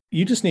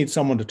you just need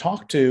someone to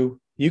talk to.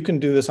 You can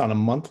do this on a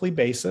monthly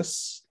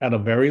basis at a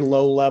very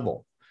low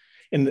level.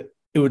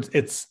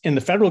 It's in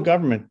the federal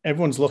government,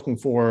 everyone's looking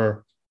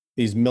for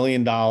these $1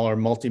 million,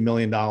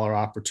 multi-million-dollar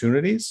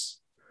opportunities.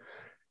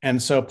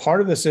 And so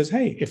part of this is,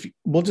 hey, if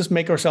we'll just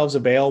make ourselves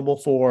available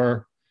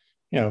for,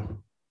 a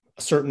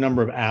certain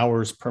number of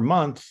hours per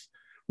month.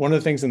 One of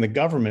the things in the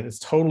government is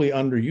totally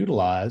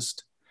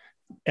underutilized.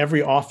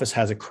 Every office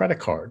has a credit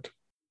card.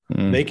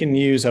 They can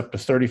use up to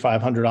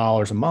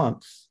 $3,500 a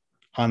month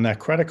on that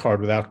credit card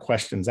without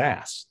questions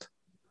asked.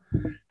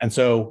 And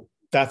so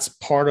that's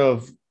part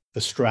of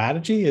the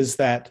strategy is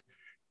that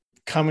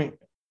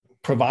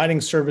providing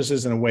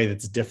services in a way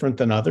that's different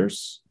than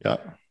others. Yeah.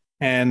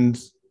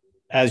 And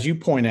as you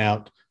point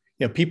out,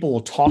 people will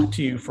talk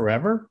to you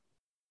forever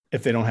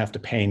if they don't have to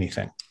pay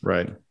anything.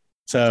 Right.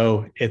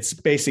 So it's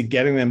basically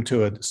getting them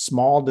to a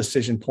small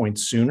decision point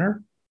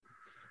sooner.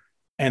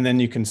 And then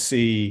you can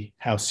see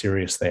how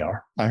serious they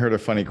are. I heard a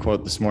funny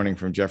quote this morning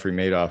from Jeffrey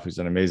Madoff, who's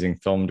an amazing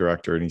film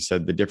director. And he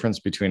said, the difference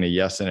between a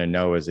yes and a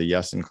no is a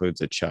yes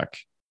includes a check.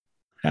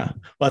 Yeah.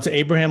 Well, that's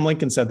Abraham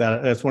Lincoln said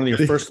that. That's one of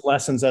your first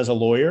lessons as a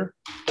lawyer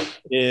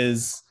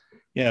is,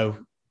 the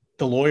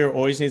lawyer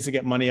always needs to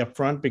get money up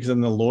front because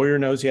then the lawyer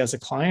knows he has a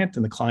client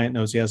and the client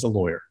knows he has a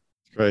lawyer.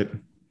 Right.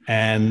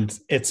 And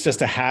it's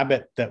just a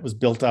habit that was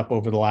built up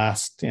over the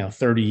last,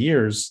 30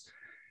 years.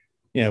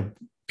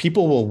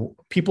 People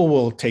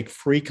will take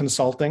free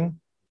consulting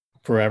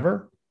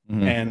forever,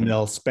 and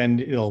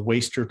they'll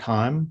waste your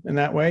time in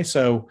that way.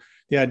 So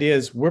the idea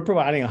is we're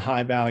providing a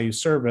high value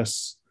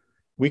service.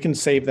 We can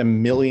save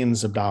them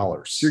millions of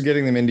dollars. So you're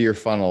getting them into your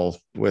funnel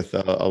with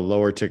a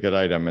lower ticket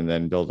item and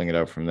then building it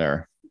out from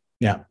there.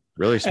 Yeah.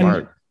 Really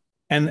smart.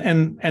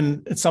 And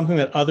it's something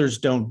that others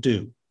don't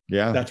do.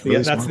 Yeah. That's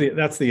really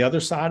that's the other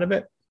side of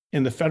it.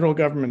 In the federal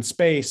government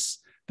space,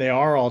 they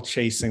are all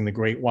chasing the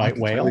great white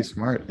whale. Really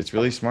smart. It's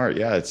really smart.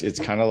 Yeah. It's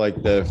kind of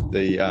like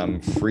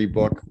the free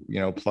book,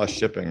 plus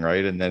shipping,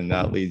 right? And then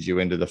that leads you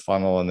into the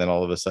funnel. And then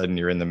all of a sudden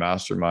you're in the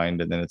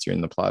mastermind, and then you're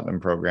in the platinum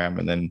program.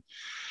 And then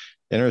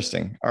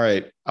interesting. All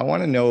right. I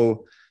want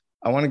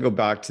to go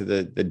back to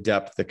the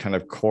depth, the kind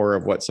of core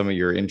of what some of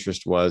your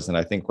interest was. And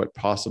I think what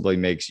possibly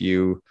makes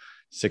you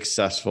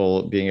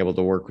successful being able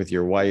to work with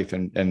your wife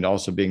and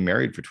also being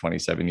married for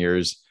 27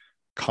 years,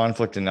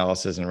 conflict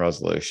analysis and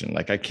resolution.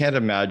 Like, I can't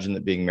imagine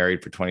that being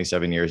married for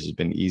 27 years has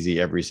been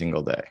easy every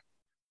single day.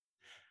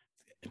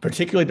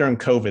 Particularly during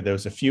COVID, there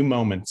was a few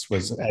moments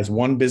as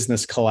one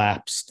business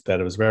collapsed that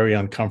it was very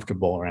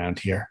uncomfortable around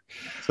here.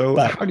 So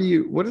what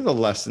are the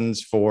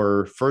lessons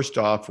for, first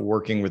off,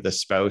 working with a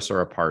spouse or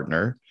a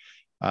partner?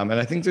 And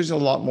I think there's a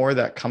lot more of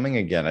that coming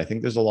again. I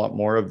think there's a lot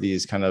more of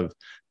these kind of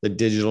the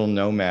digital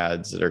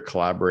nomads that are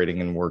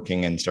collaborating and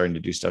working and starting to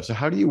do stuff. So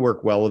how do you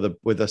work well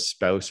with a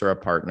spouse or a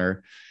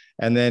partner?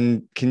 And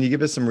then can you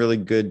give us some really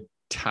good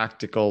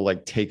tactical,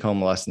 like, take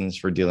home lessons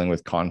for dealing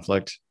with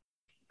conflict,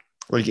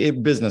 like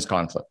business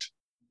conflict?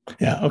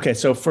 Yeah. Okay.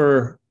 So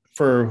for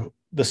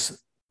the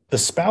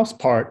spouse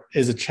part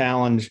is a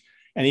challenge.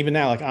 And even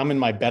now, like, I'm in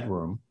my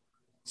bedroom,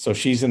 so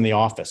she's in the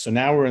office. So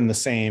now we're in the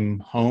same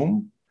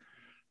home,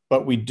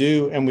 but we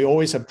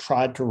always have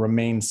tried to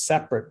remain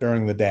separate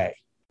during the day.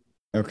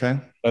 Okay.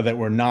 So that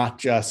we're not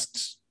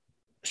just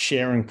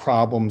sharing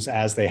problems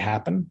as they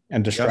happen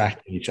and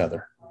distracting each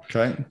other.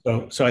 Okay.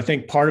 So I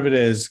think part of it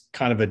is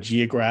kind of a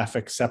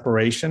geographic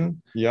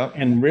separation. Yeah.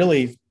 And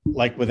really,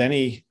 like with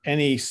any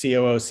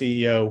COO,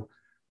 CEO,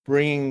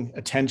 bringing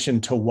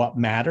attention to what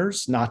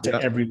matters, not to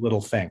every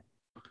little thing.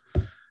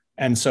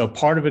 And so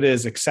part of it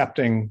is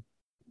accepting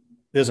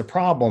there's a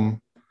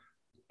problem,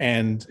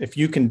 and if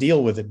you can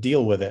deal with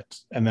it,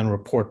 and then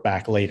report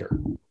back later.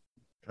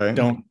 Okay.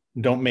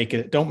 Don't make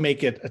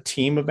it a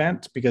team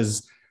event,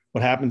 because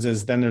what happens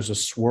is then there's a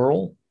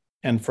swirl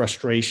and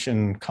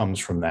frustration comes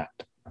from that.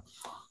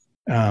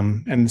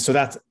 And so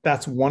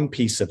that's one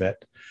piece of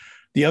it.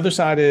 The other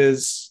side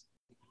is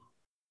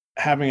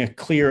having a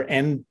clear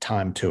end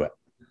time to it.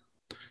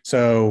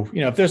 So,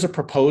 if there's a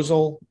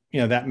proposal,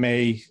 that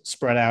may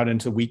spread out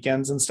into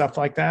weekends and stuff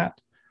like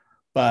that.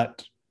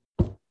 But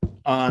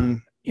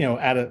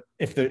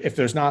if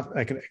there's not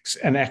like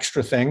an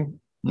extra thing,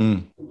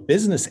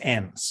 business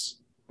ends.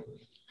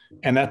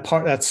 And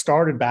that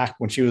started back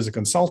when she was a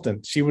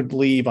consultant. She would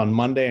leave on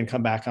Monday and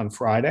come back on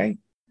Friday.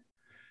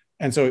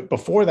 And so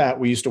before that,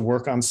 we used to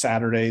work on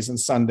Saturdays and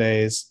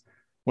Sundays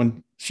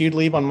when she'd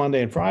leave on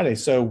Monday and Friday.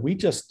 So we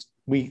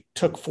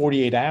took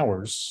 48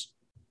 hours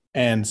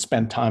and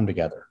spent time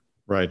together.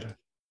 Right.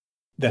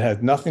 That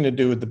had nothing to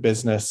do with the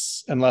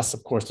business, unless,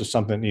 of course, there's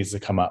something that needs to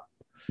come up.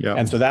 Yeah.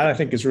 And so that, I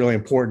think, is really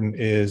important,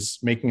 is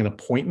making an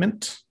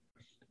appointment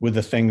with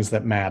the things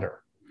that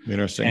matter.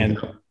 Interesting.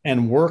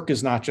 And work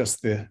is not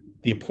just the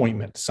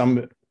appointment.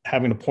 Some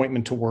have an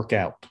appointment to work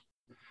out,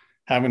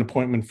 have an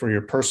appointment for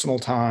your personal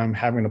time,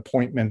 having an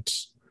appointment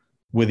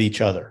with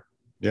each other.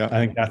 Yeah.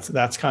 I think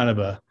that's kind of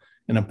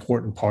an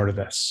important part of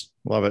this.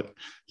 Love it.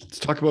 Let's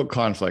talk about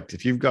conflict.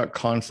 If you've got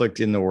conflict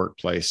in the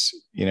workplace,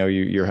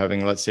 you're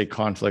having, let's say,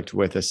 conflict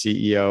with a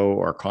CEO,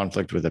 or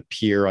conflict with a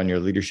peer on your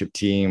leadership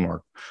team,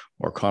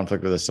 or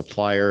conflict with a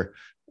supplier.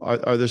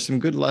 Are there some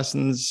good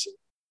lessons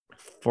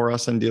for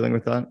us in dealing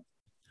with that?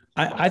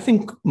 I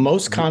think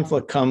most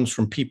conflict comes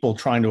from people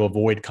trying to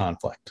avoid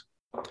conflict.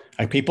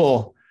 Like,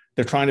 people,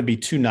 they're trying to be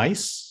too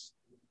nice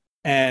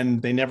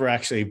and they never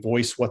actually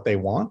voice what they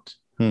want.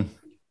 And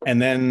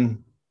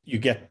then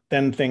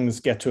things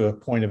get to a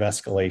point of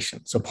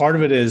escalation. So part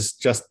of it is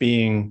just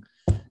being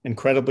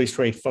incredibly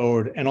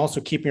straightforward, and also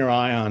keeping your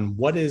eye on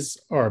what is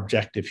our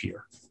objective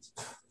here.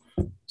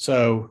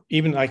 So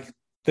even like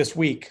this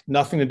week,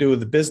 nothing to do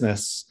with the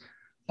business,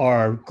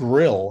 our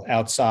grill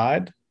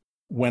outside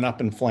went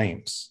up in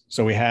flames.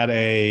 So we have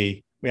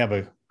a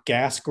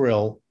gas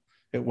grill.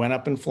 It went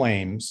up in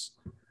flames.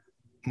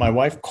 My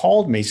wife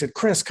called me, said,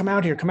 "Chris, come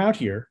out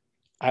here.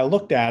 I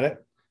looked at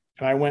it,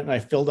 and I went and I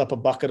filled up a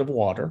bucket of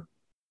water.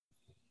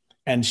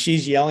 And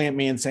she's yelling at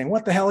me and saying,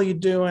 "What the hell are you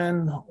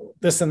doing?"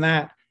 This and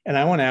that. And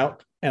I went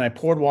out and I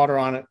poured water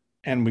on it,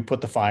 and we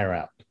put the fire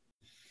out.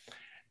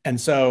 And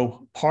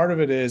so part of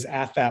it is,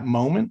 at that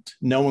moment,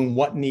 knowing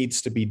what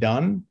needs to be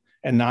done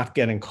and not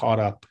getting caught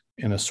up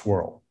in a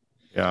swirl.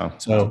 Yeah.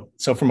 So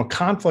from a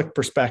conflict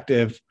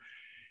perspective,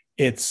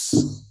 it's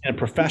in a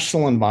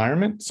professional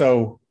environment.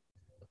 So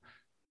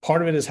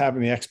part of it is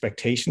having the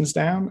expectations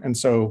down. And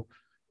so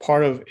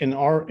in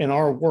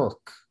our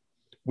work,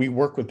 we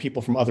work with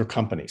people from other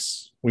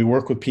companies. We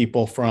work with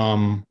people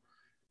from,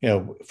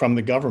 from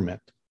the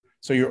government.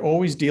 So you're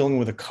always dealing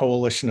with a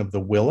coalition of the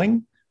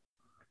willing,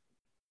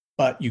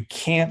 but you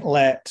can't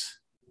let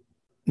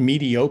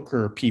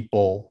mediocre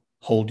people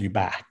hold you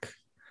back.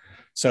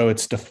 So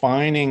it's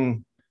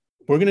defining,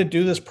 we're going to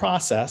do this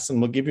process and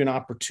we'll give you an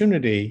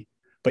opportunity,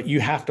 but you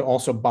have to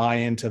also buy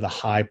into the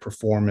high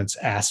performance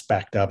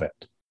aspect of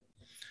it.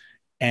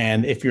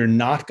 And if you're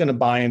not going to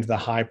buy into the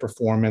high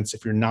performance,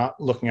 if you're not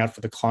looking out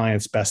for the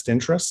client's best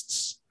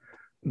interests,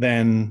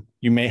 then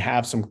you may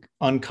have some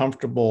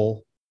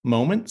uncomfortable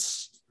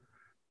moments,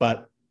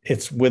 but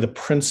it's with a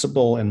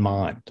principle in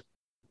mind.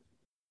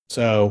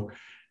 So,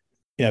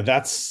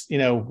 that's,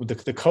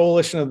 the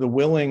coalition of the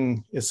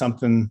willing is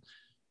something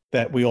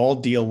that we all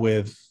deal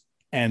with,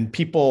 and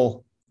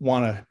people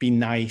want to be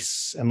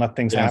nice and let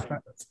things happen.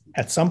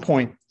 At some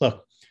point,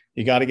 look,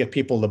 you got to get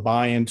people to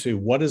buy into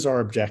what is our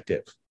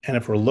objective. And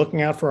if we're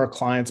looking out for our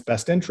clients'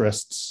 best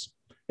interests,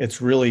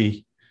 it's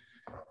really,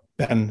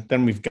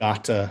 then we've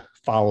got to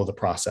follow the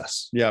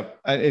process. Yeah.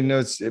 I think it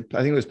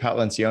was Pat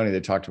Lencioni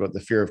that talked about the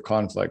fear of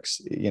conflicts,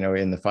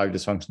 in the 5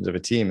 dysfunctions of a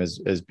team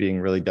as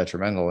being really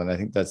detrimental. And I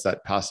think that's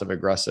that passive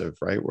aggressive,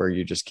 right? Where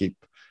you just keep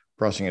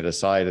brushing it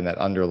aside and that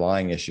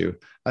underlying issue.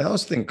 I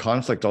also think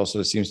conflict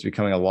also seems to be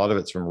coming, a lot of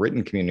it's from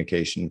written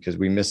communication, because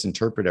we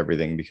misinterpret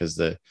everything because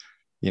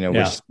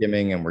we're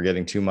skimming and we're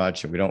getting too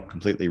much and we don't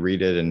completely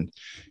read it.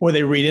 Or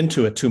they read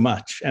into it too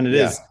much. And it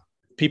is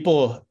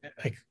people,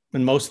 like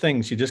in most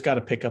things, you just got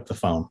to pick up the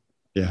phone.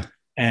 Yeah.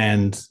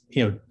 And,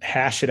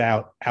 hash it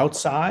out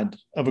outside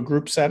of a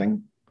group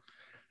setting.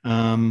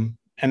 And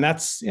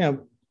that's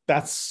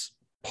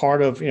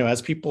part of,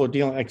 as people are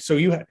dealing, like, so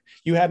you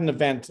had an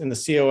event in the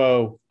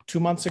COO 2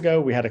 months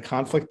ago. We had a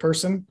conflict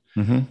person.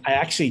 Mm-hmm. I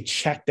actually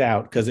checked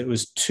out because it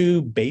was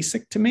too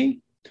basic to me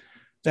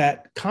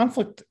that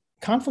conflict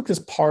is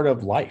part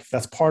of life.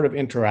 That's part of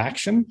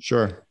interaction.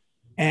 Sure.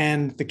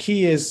 And the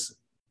key is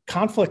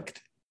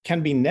conflict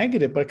can be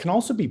negative, but it can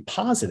also be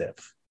positive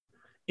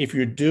if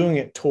you're doing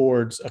it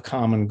towards a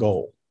common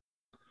goal.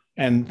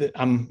 And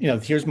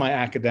here's my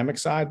academic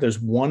side. There's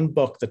one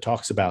book that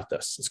talks about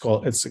this.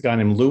 It's a guy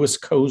named Louis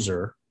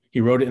Kozer. He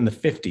wrote it in the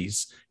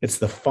 50s. It's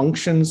The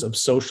Functions of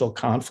Social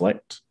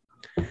Conflict.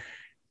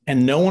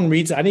 And no one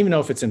reads it. I don't even know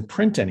if it's in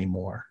print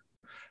anymore,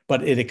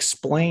 but it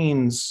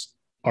explains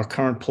our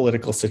current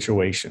political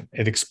situation.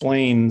 It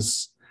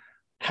explains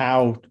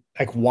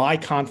why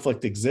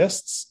conflict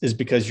exists is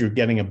because you're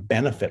getting a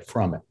benefit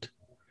from it.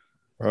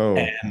 Oh.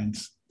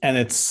 And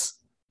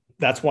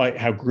that's why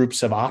how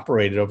groups have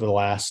operated over the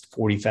last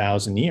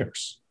 40,000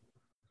 years.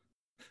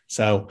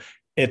 So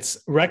it's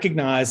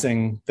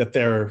recognizing that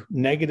they're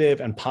negative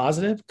and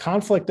positive.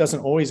 Conflict doesn't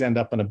always end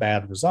up in a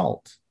bad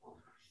result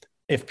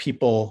if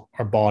people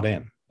are bought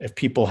in, if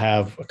people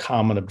have a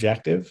common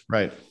objective.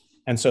 Right.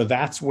 And so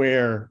that's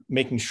where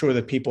making sure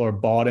that people are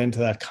bought into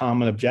that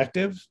common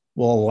objective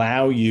will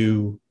allow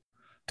you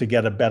to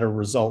get a better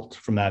result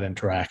from that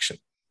interaction.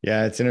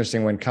 Yeah, it's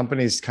interesting when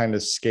companies kind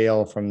of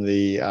scale from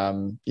the,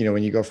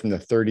 when you go from the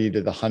 30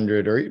 to the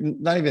 100, or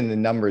not even the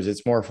numbers,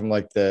 it's more from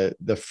like the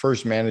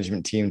first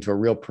management team to a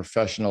real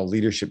professional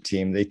leadership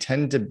team. They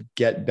tend to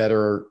get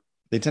better.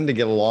 They tend to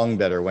get along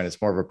better when it's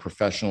more of a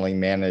professionally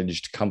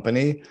managed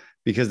company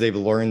because they've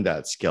learned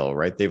that skill,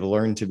 right? They've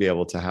learned to be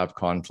able to have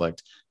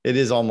conflict. It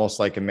is almost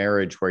like a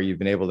marriage where you've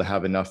been able to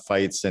have enough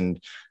fights and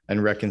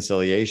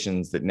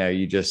reconciliations that now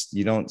you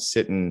don't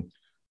sit and,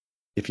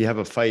 if you have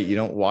a fight, you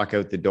don't walk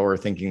out the door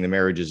thinking the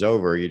marriage is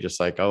over. You're just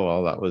like, oh,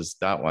 well, that was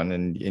that one.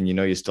 And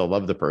you still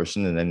love the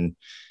person. And then,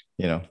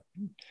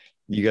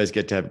 you guys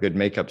get to have good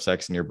makeup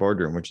sex in your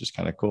boardroom, which is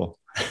kind of cool.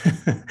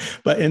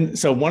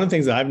 So one of the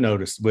things that I've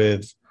noticed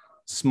with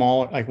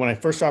like when I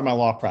first started my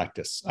law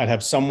practice, I'd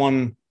have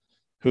someone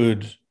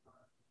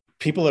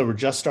people that were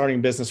just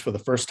starting business for the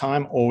first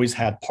time always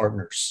had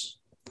partners.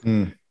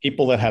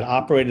 People that had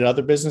operated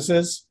other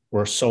businesses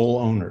were sole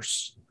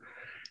owners.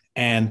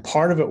 And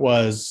part of it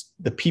was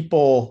the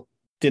people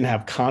didn't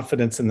have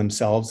confidence in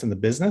themselves in the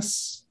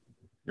business.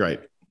 Right.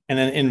 And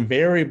then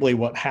invariably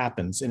what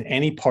happens in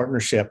any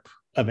partnership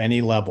of any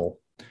level,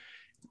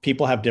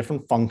 people have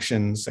different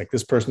functions. Like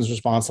this person's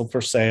responsible for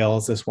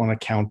sales, this one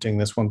accounting,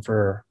 this one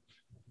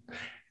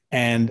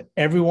and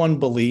everyone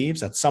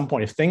believes at some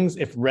point,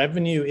 if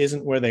revenue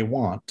isn't where they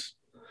want,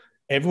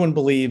 everyone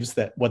believes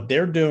that what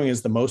they're doing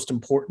is the most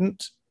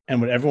important and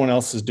what everyone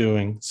else is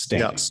doing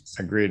stinks.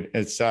 Yeah, agreed.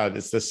 It's sad.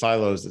 It's the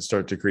silos that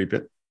start to creep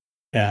it.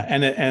 Yeah.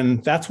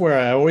 And that's where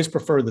I always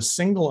prefer the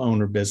single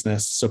owner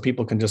business so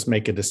people can just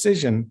make a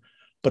decision.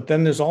 But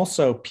then there's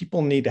also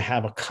people need to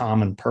have a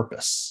common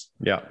purpose.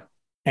 Yeah.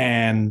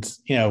 And,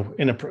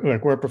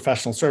 we're a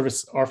professional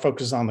service, our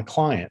focus is on the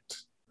client.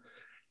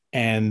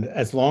 And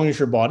as long as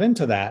you're bought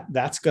into that,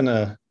 that's going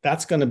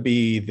to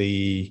be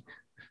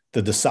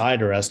the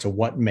decider as to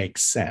what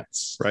makes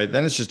sense. Right.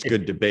 Then it's just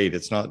good debate.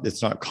 It's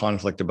not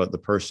conflict about the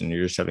person.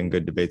 You're just having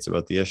good debates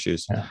about the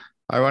issues. Yeah.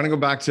 I want to go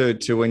back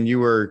to when you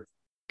were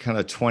kind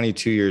of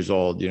 22 years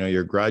old,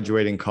 you're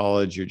graduating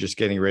college, you're just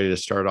getting ready to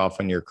start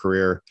off on your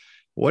career.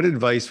 What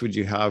advice would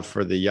you have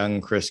for the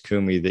young Chris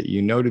Koomey that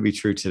you know to be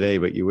true today,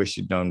 but you wish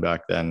you'd known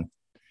back then?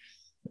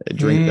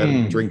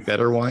 Drink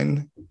better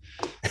wine.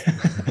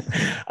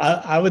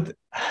 I would.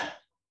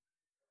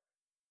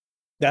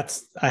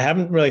 I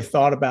haven't really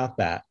thought about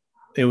that.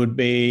 It would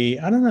be,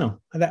 I don't know,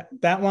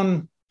 that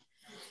one,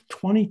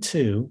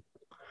 22.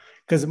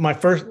 Because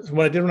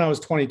what I did when I was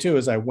 22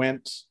 is I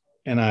went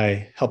and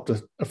I helped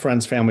a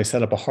friend's family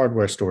set up a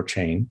hardware store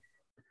chain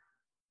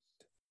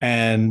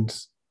and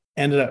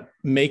ended up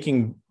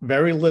making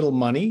very little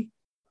money,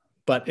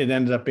 but it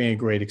ended up being a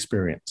great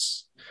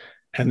experience.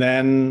 And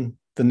then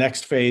the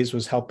next phase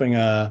was helping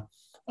a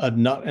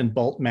nut and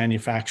bolt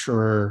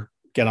manufacturer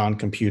get on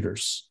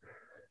computers.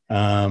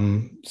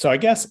 So I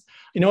guess,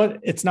 you know what,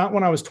 it's not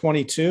when I was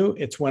 22,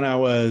 it's when I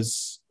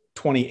was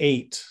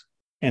 28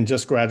 and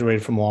just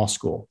graduated from law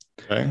school.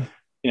 Okay.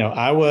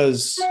 I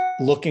was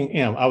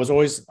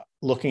always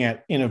looking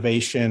at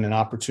innovation and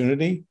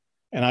opportunity.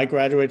 And I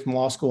graduated from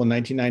law school in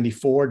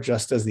 1994,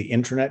 just as the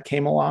internet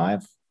came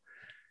alive.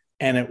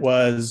 And it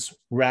was,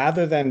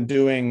 rather than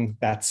doing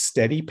that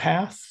steady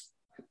path,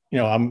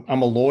 I'm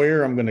a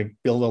lawyer, I'm going to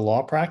build a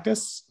law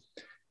practice,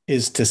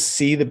 is to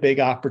see the big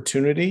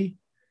opportunity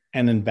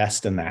and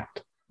invest in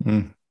that.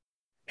 Mm.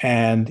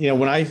 And,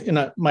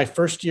 when my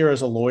first year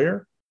as a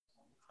lawyer,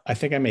 I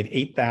think I made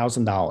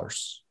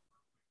 $8,000.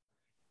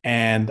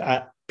 And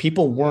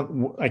people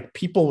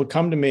would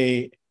come to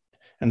me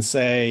and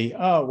say,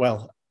 oh,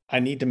 well, I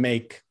need to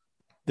make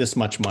this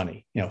much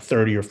money,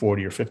 $30 or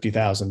 $40 or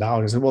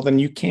 $50,000. I said, well, then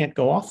you can't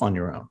go off on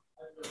your own.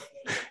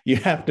 You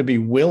have to be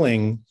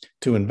willing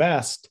to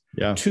invest.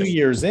 Yeah. 2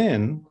 years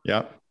in,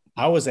 yeah,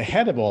 I was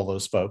ahead of all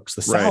those folks,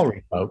 the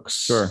salary folks.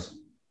 Sure.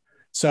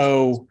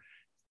 So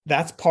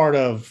that's part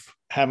of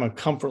having a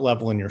comfort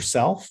level in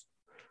yourself.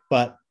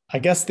 But I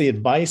guess the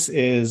advice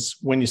is,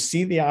 when you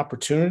see the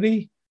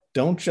opportunity,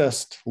 don't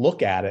just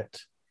look at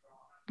it,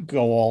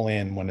 go all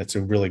in when it's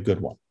a really good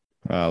one.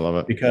 I love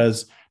it.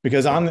 Because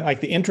on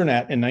the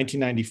internet in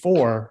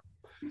 1994,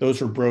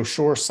 those were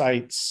brochure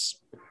sites.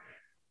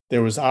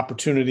 There was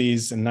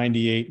opportunities in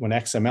 98 when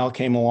XML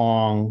came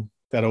along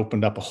that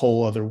opened up a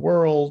whole other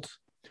world.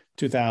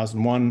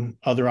 2001,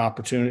 other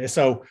opportunities.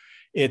 So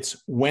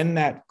it's when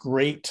that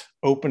great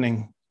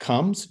opening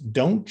comes,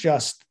 don't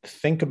just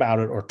think about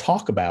it or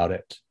talk about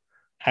it.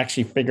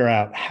 Actually figure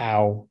out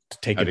how to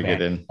take advantage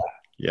get in. Of that.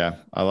 Yeah,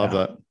 I love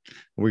that.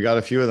 We got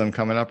a few of them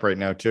coming up right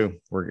now too.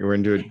 We're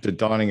into the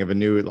dawning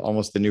of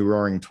almost the new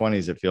roaring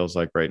 20s, it feels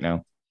like right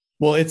now.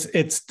 Well,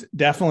 it's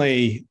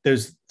definitely,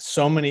 there's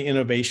so many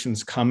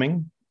innovations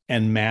coming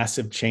and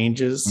massive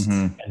changes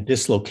and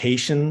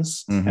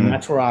dislocations. And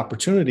that's where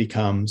opportunity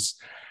comes.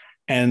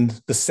 And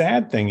the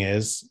sad thing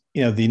is,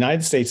 the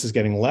United States is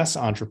getting less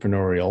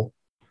entrepreneurial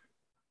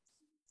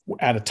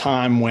at a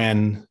time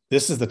when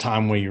this is the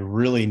time where you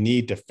really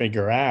need to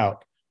figure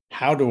out,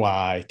 how do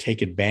I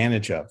take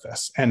advantage of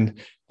this? And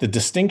the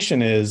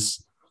distinction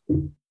is,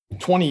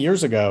 20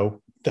 years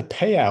ago, the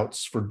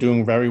payouts for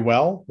doing very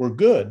well were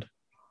good.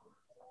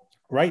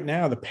 Right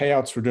now, the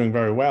payouts for doing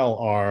very well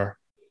are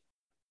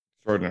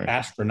extraordinary,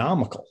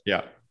 astronomical.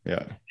 Yeah.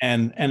 Yeah.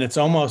 And it's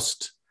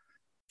almost,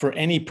 for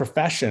any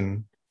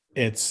profession,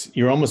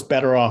 you're almost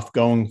better off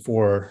going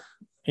for,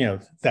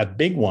 that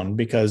big one,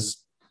 because,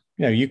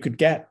 you could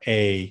get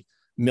a $1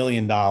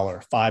 million,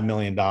 $5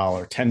 million,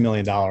 $10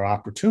 million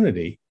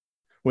opportunity,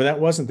 where that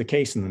wasn't the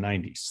case in the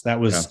 90s.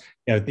 That was,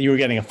 you were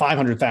getting a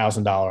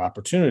 $500,000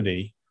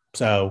 opportunity.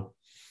 So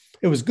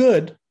it was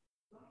good,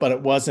 but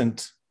it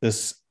wasn't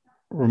this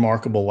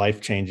remarkable,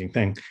 life-changing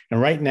thing. And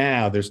right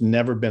now, there's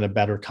never been a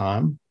better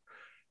time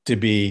to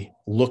be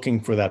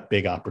looking for that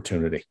big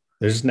opportunity.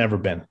 There's never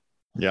been.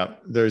 Yeah,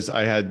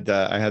 I had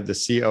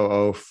the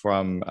COO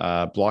from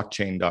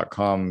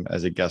blockchain.com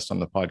as a guest on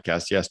the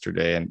podcast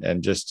yesterday,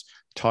 and just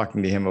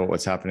talking to him about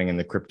what's happening in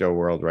the crypto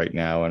world right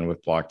now and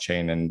with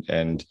blockchain,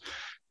 and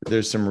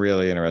there's some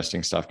really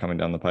interesting stuff coming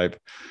down the pipe.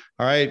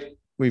 All right,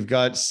 we've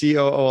got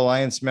COO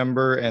Alliance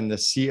member and the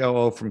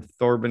COO from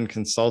Thorben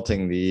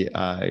Consulting,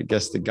 I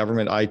guess the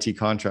government IT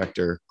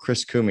contractor,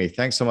 Chris Koomey.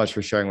 Thanks so much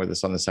for sharing with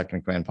us on the Second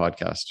in Command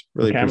podcast.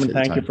 Really Cameron, appreciate your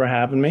time. Thank you for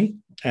having me.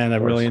 And I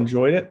really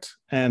enjoyed it,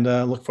 and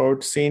look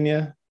forward to seeing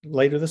you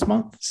later this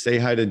month. Say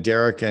hi to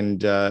Derek and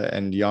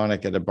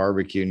Yannick at a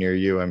barbecue near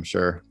you, I'm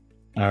sure.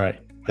 All right.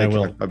 I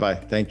will. Bye-bye.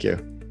 Thank you.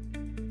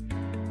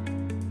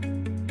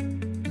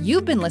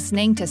 You've been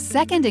listening to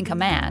Second in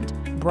Command,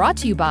 brought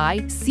to you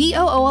by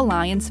COO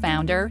Alliance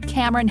founder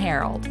Cameron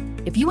Herold.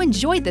 If you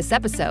enjoyed this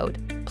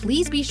episode,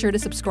 please be sure to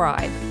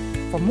subscribe.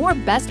 For more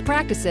best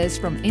practices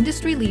from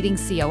industry-leading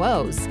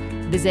COOs,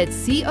 visit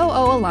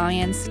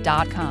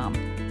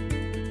COOalliance.com.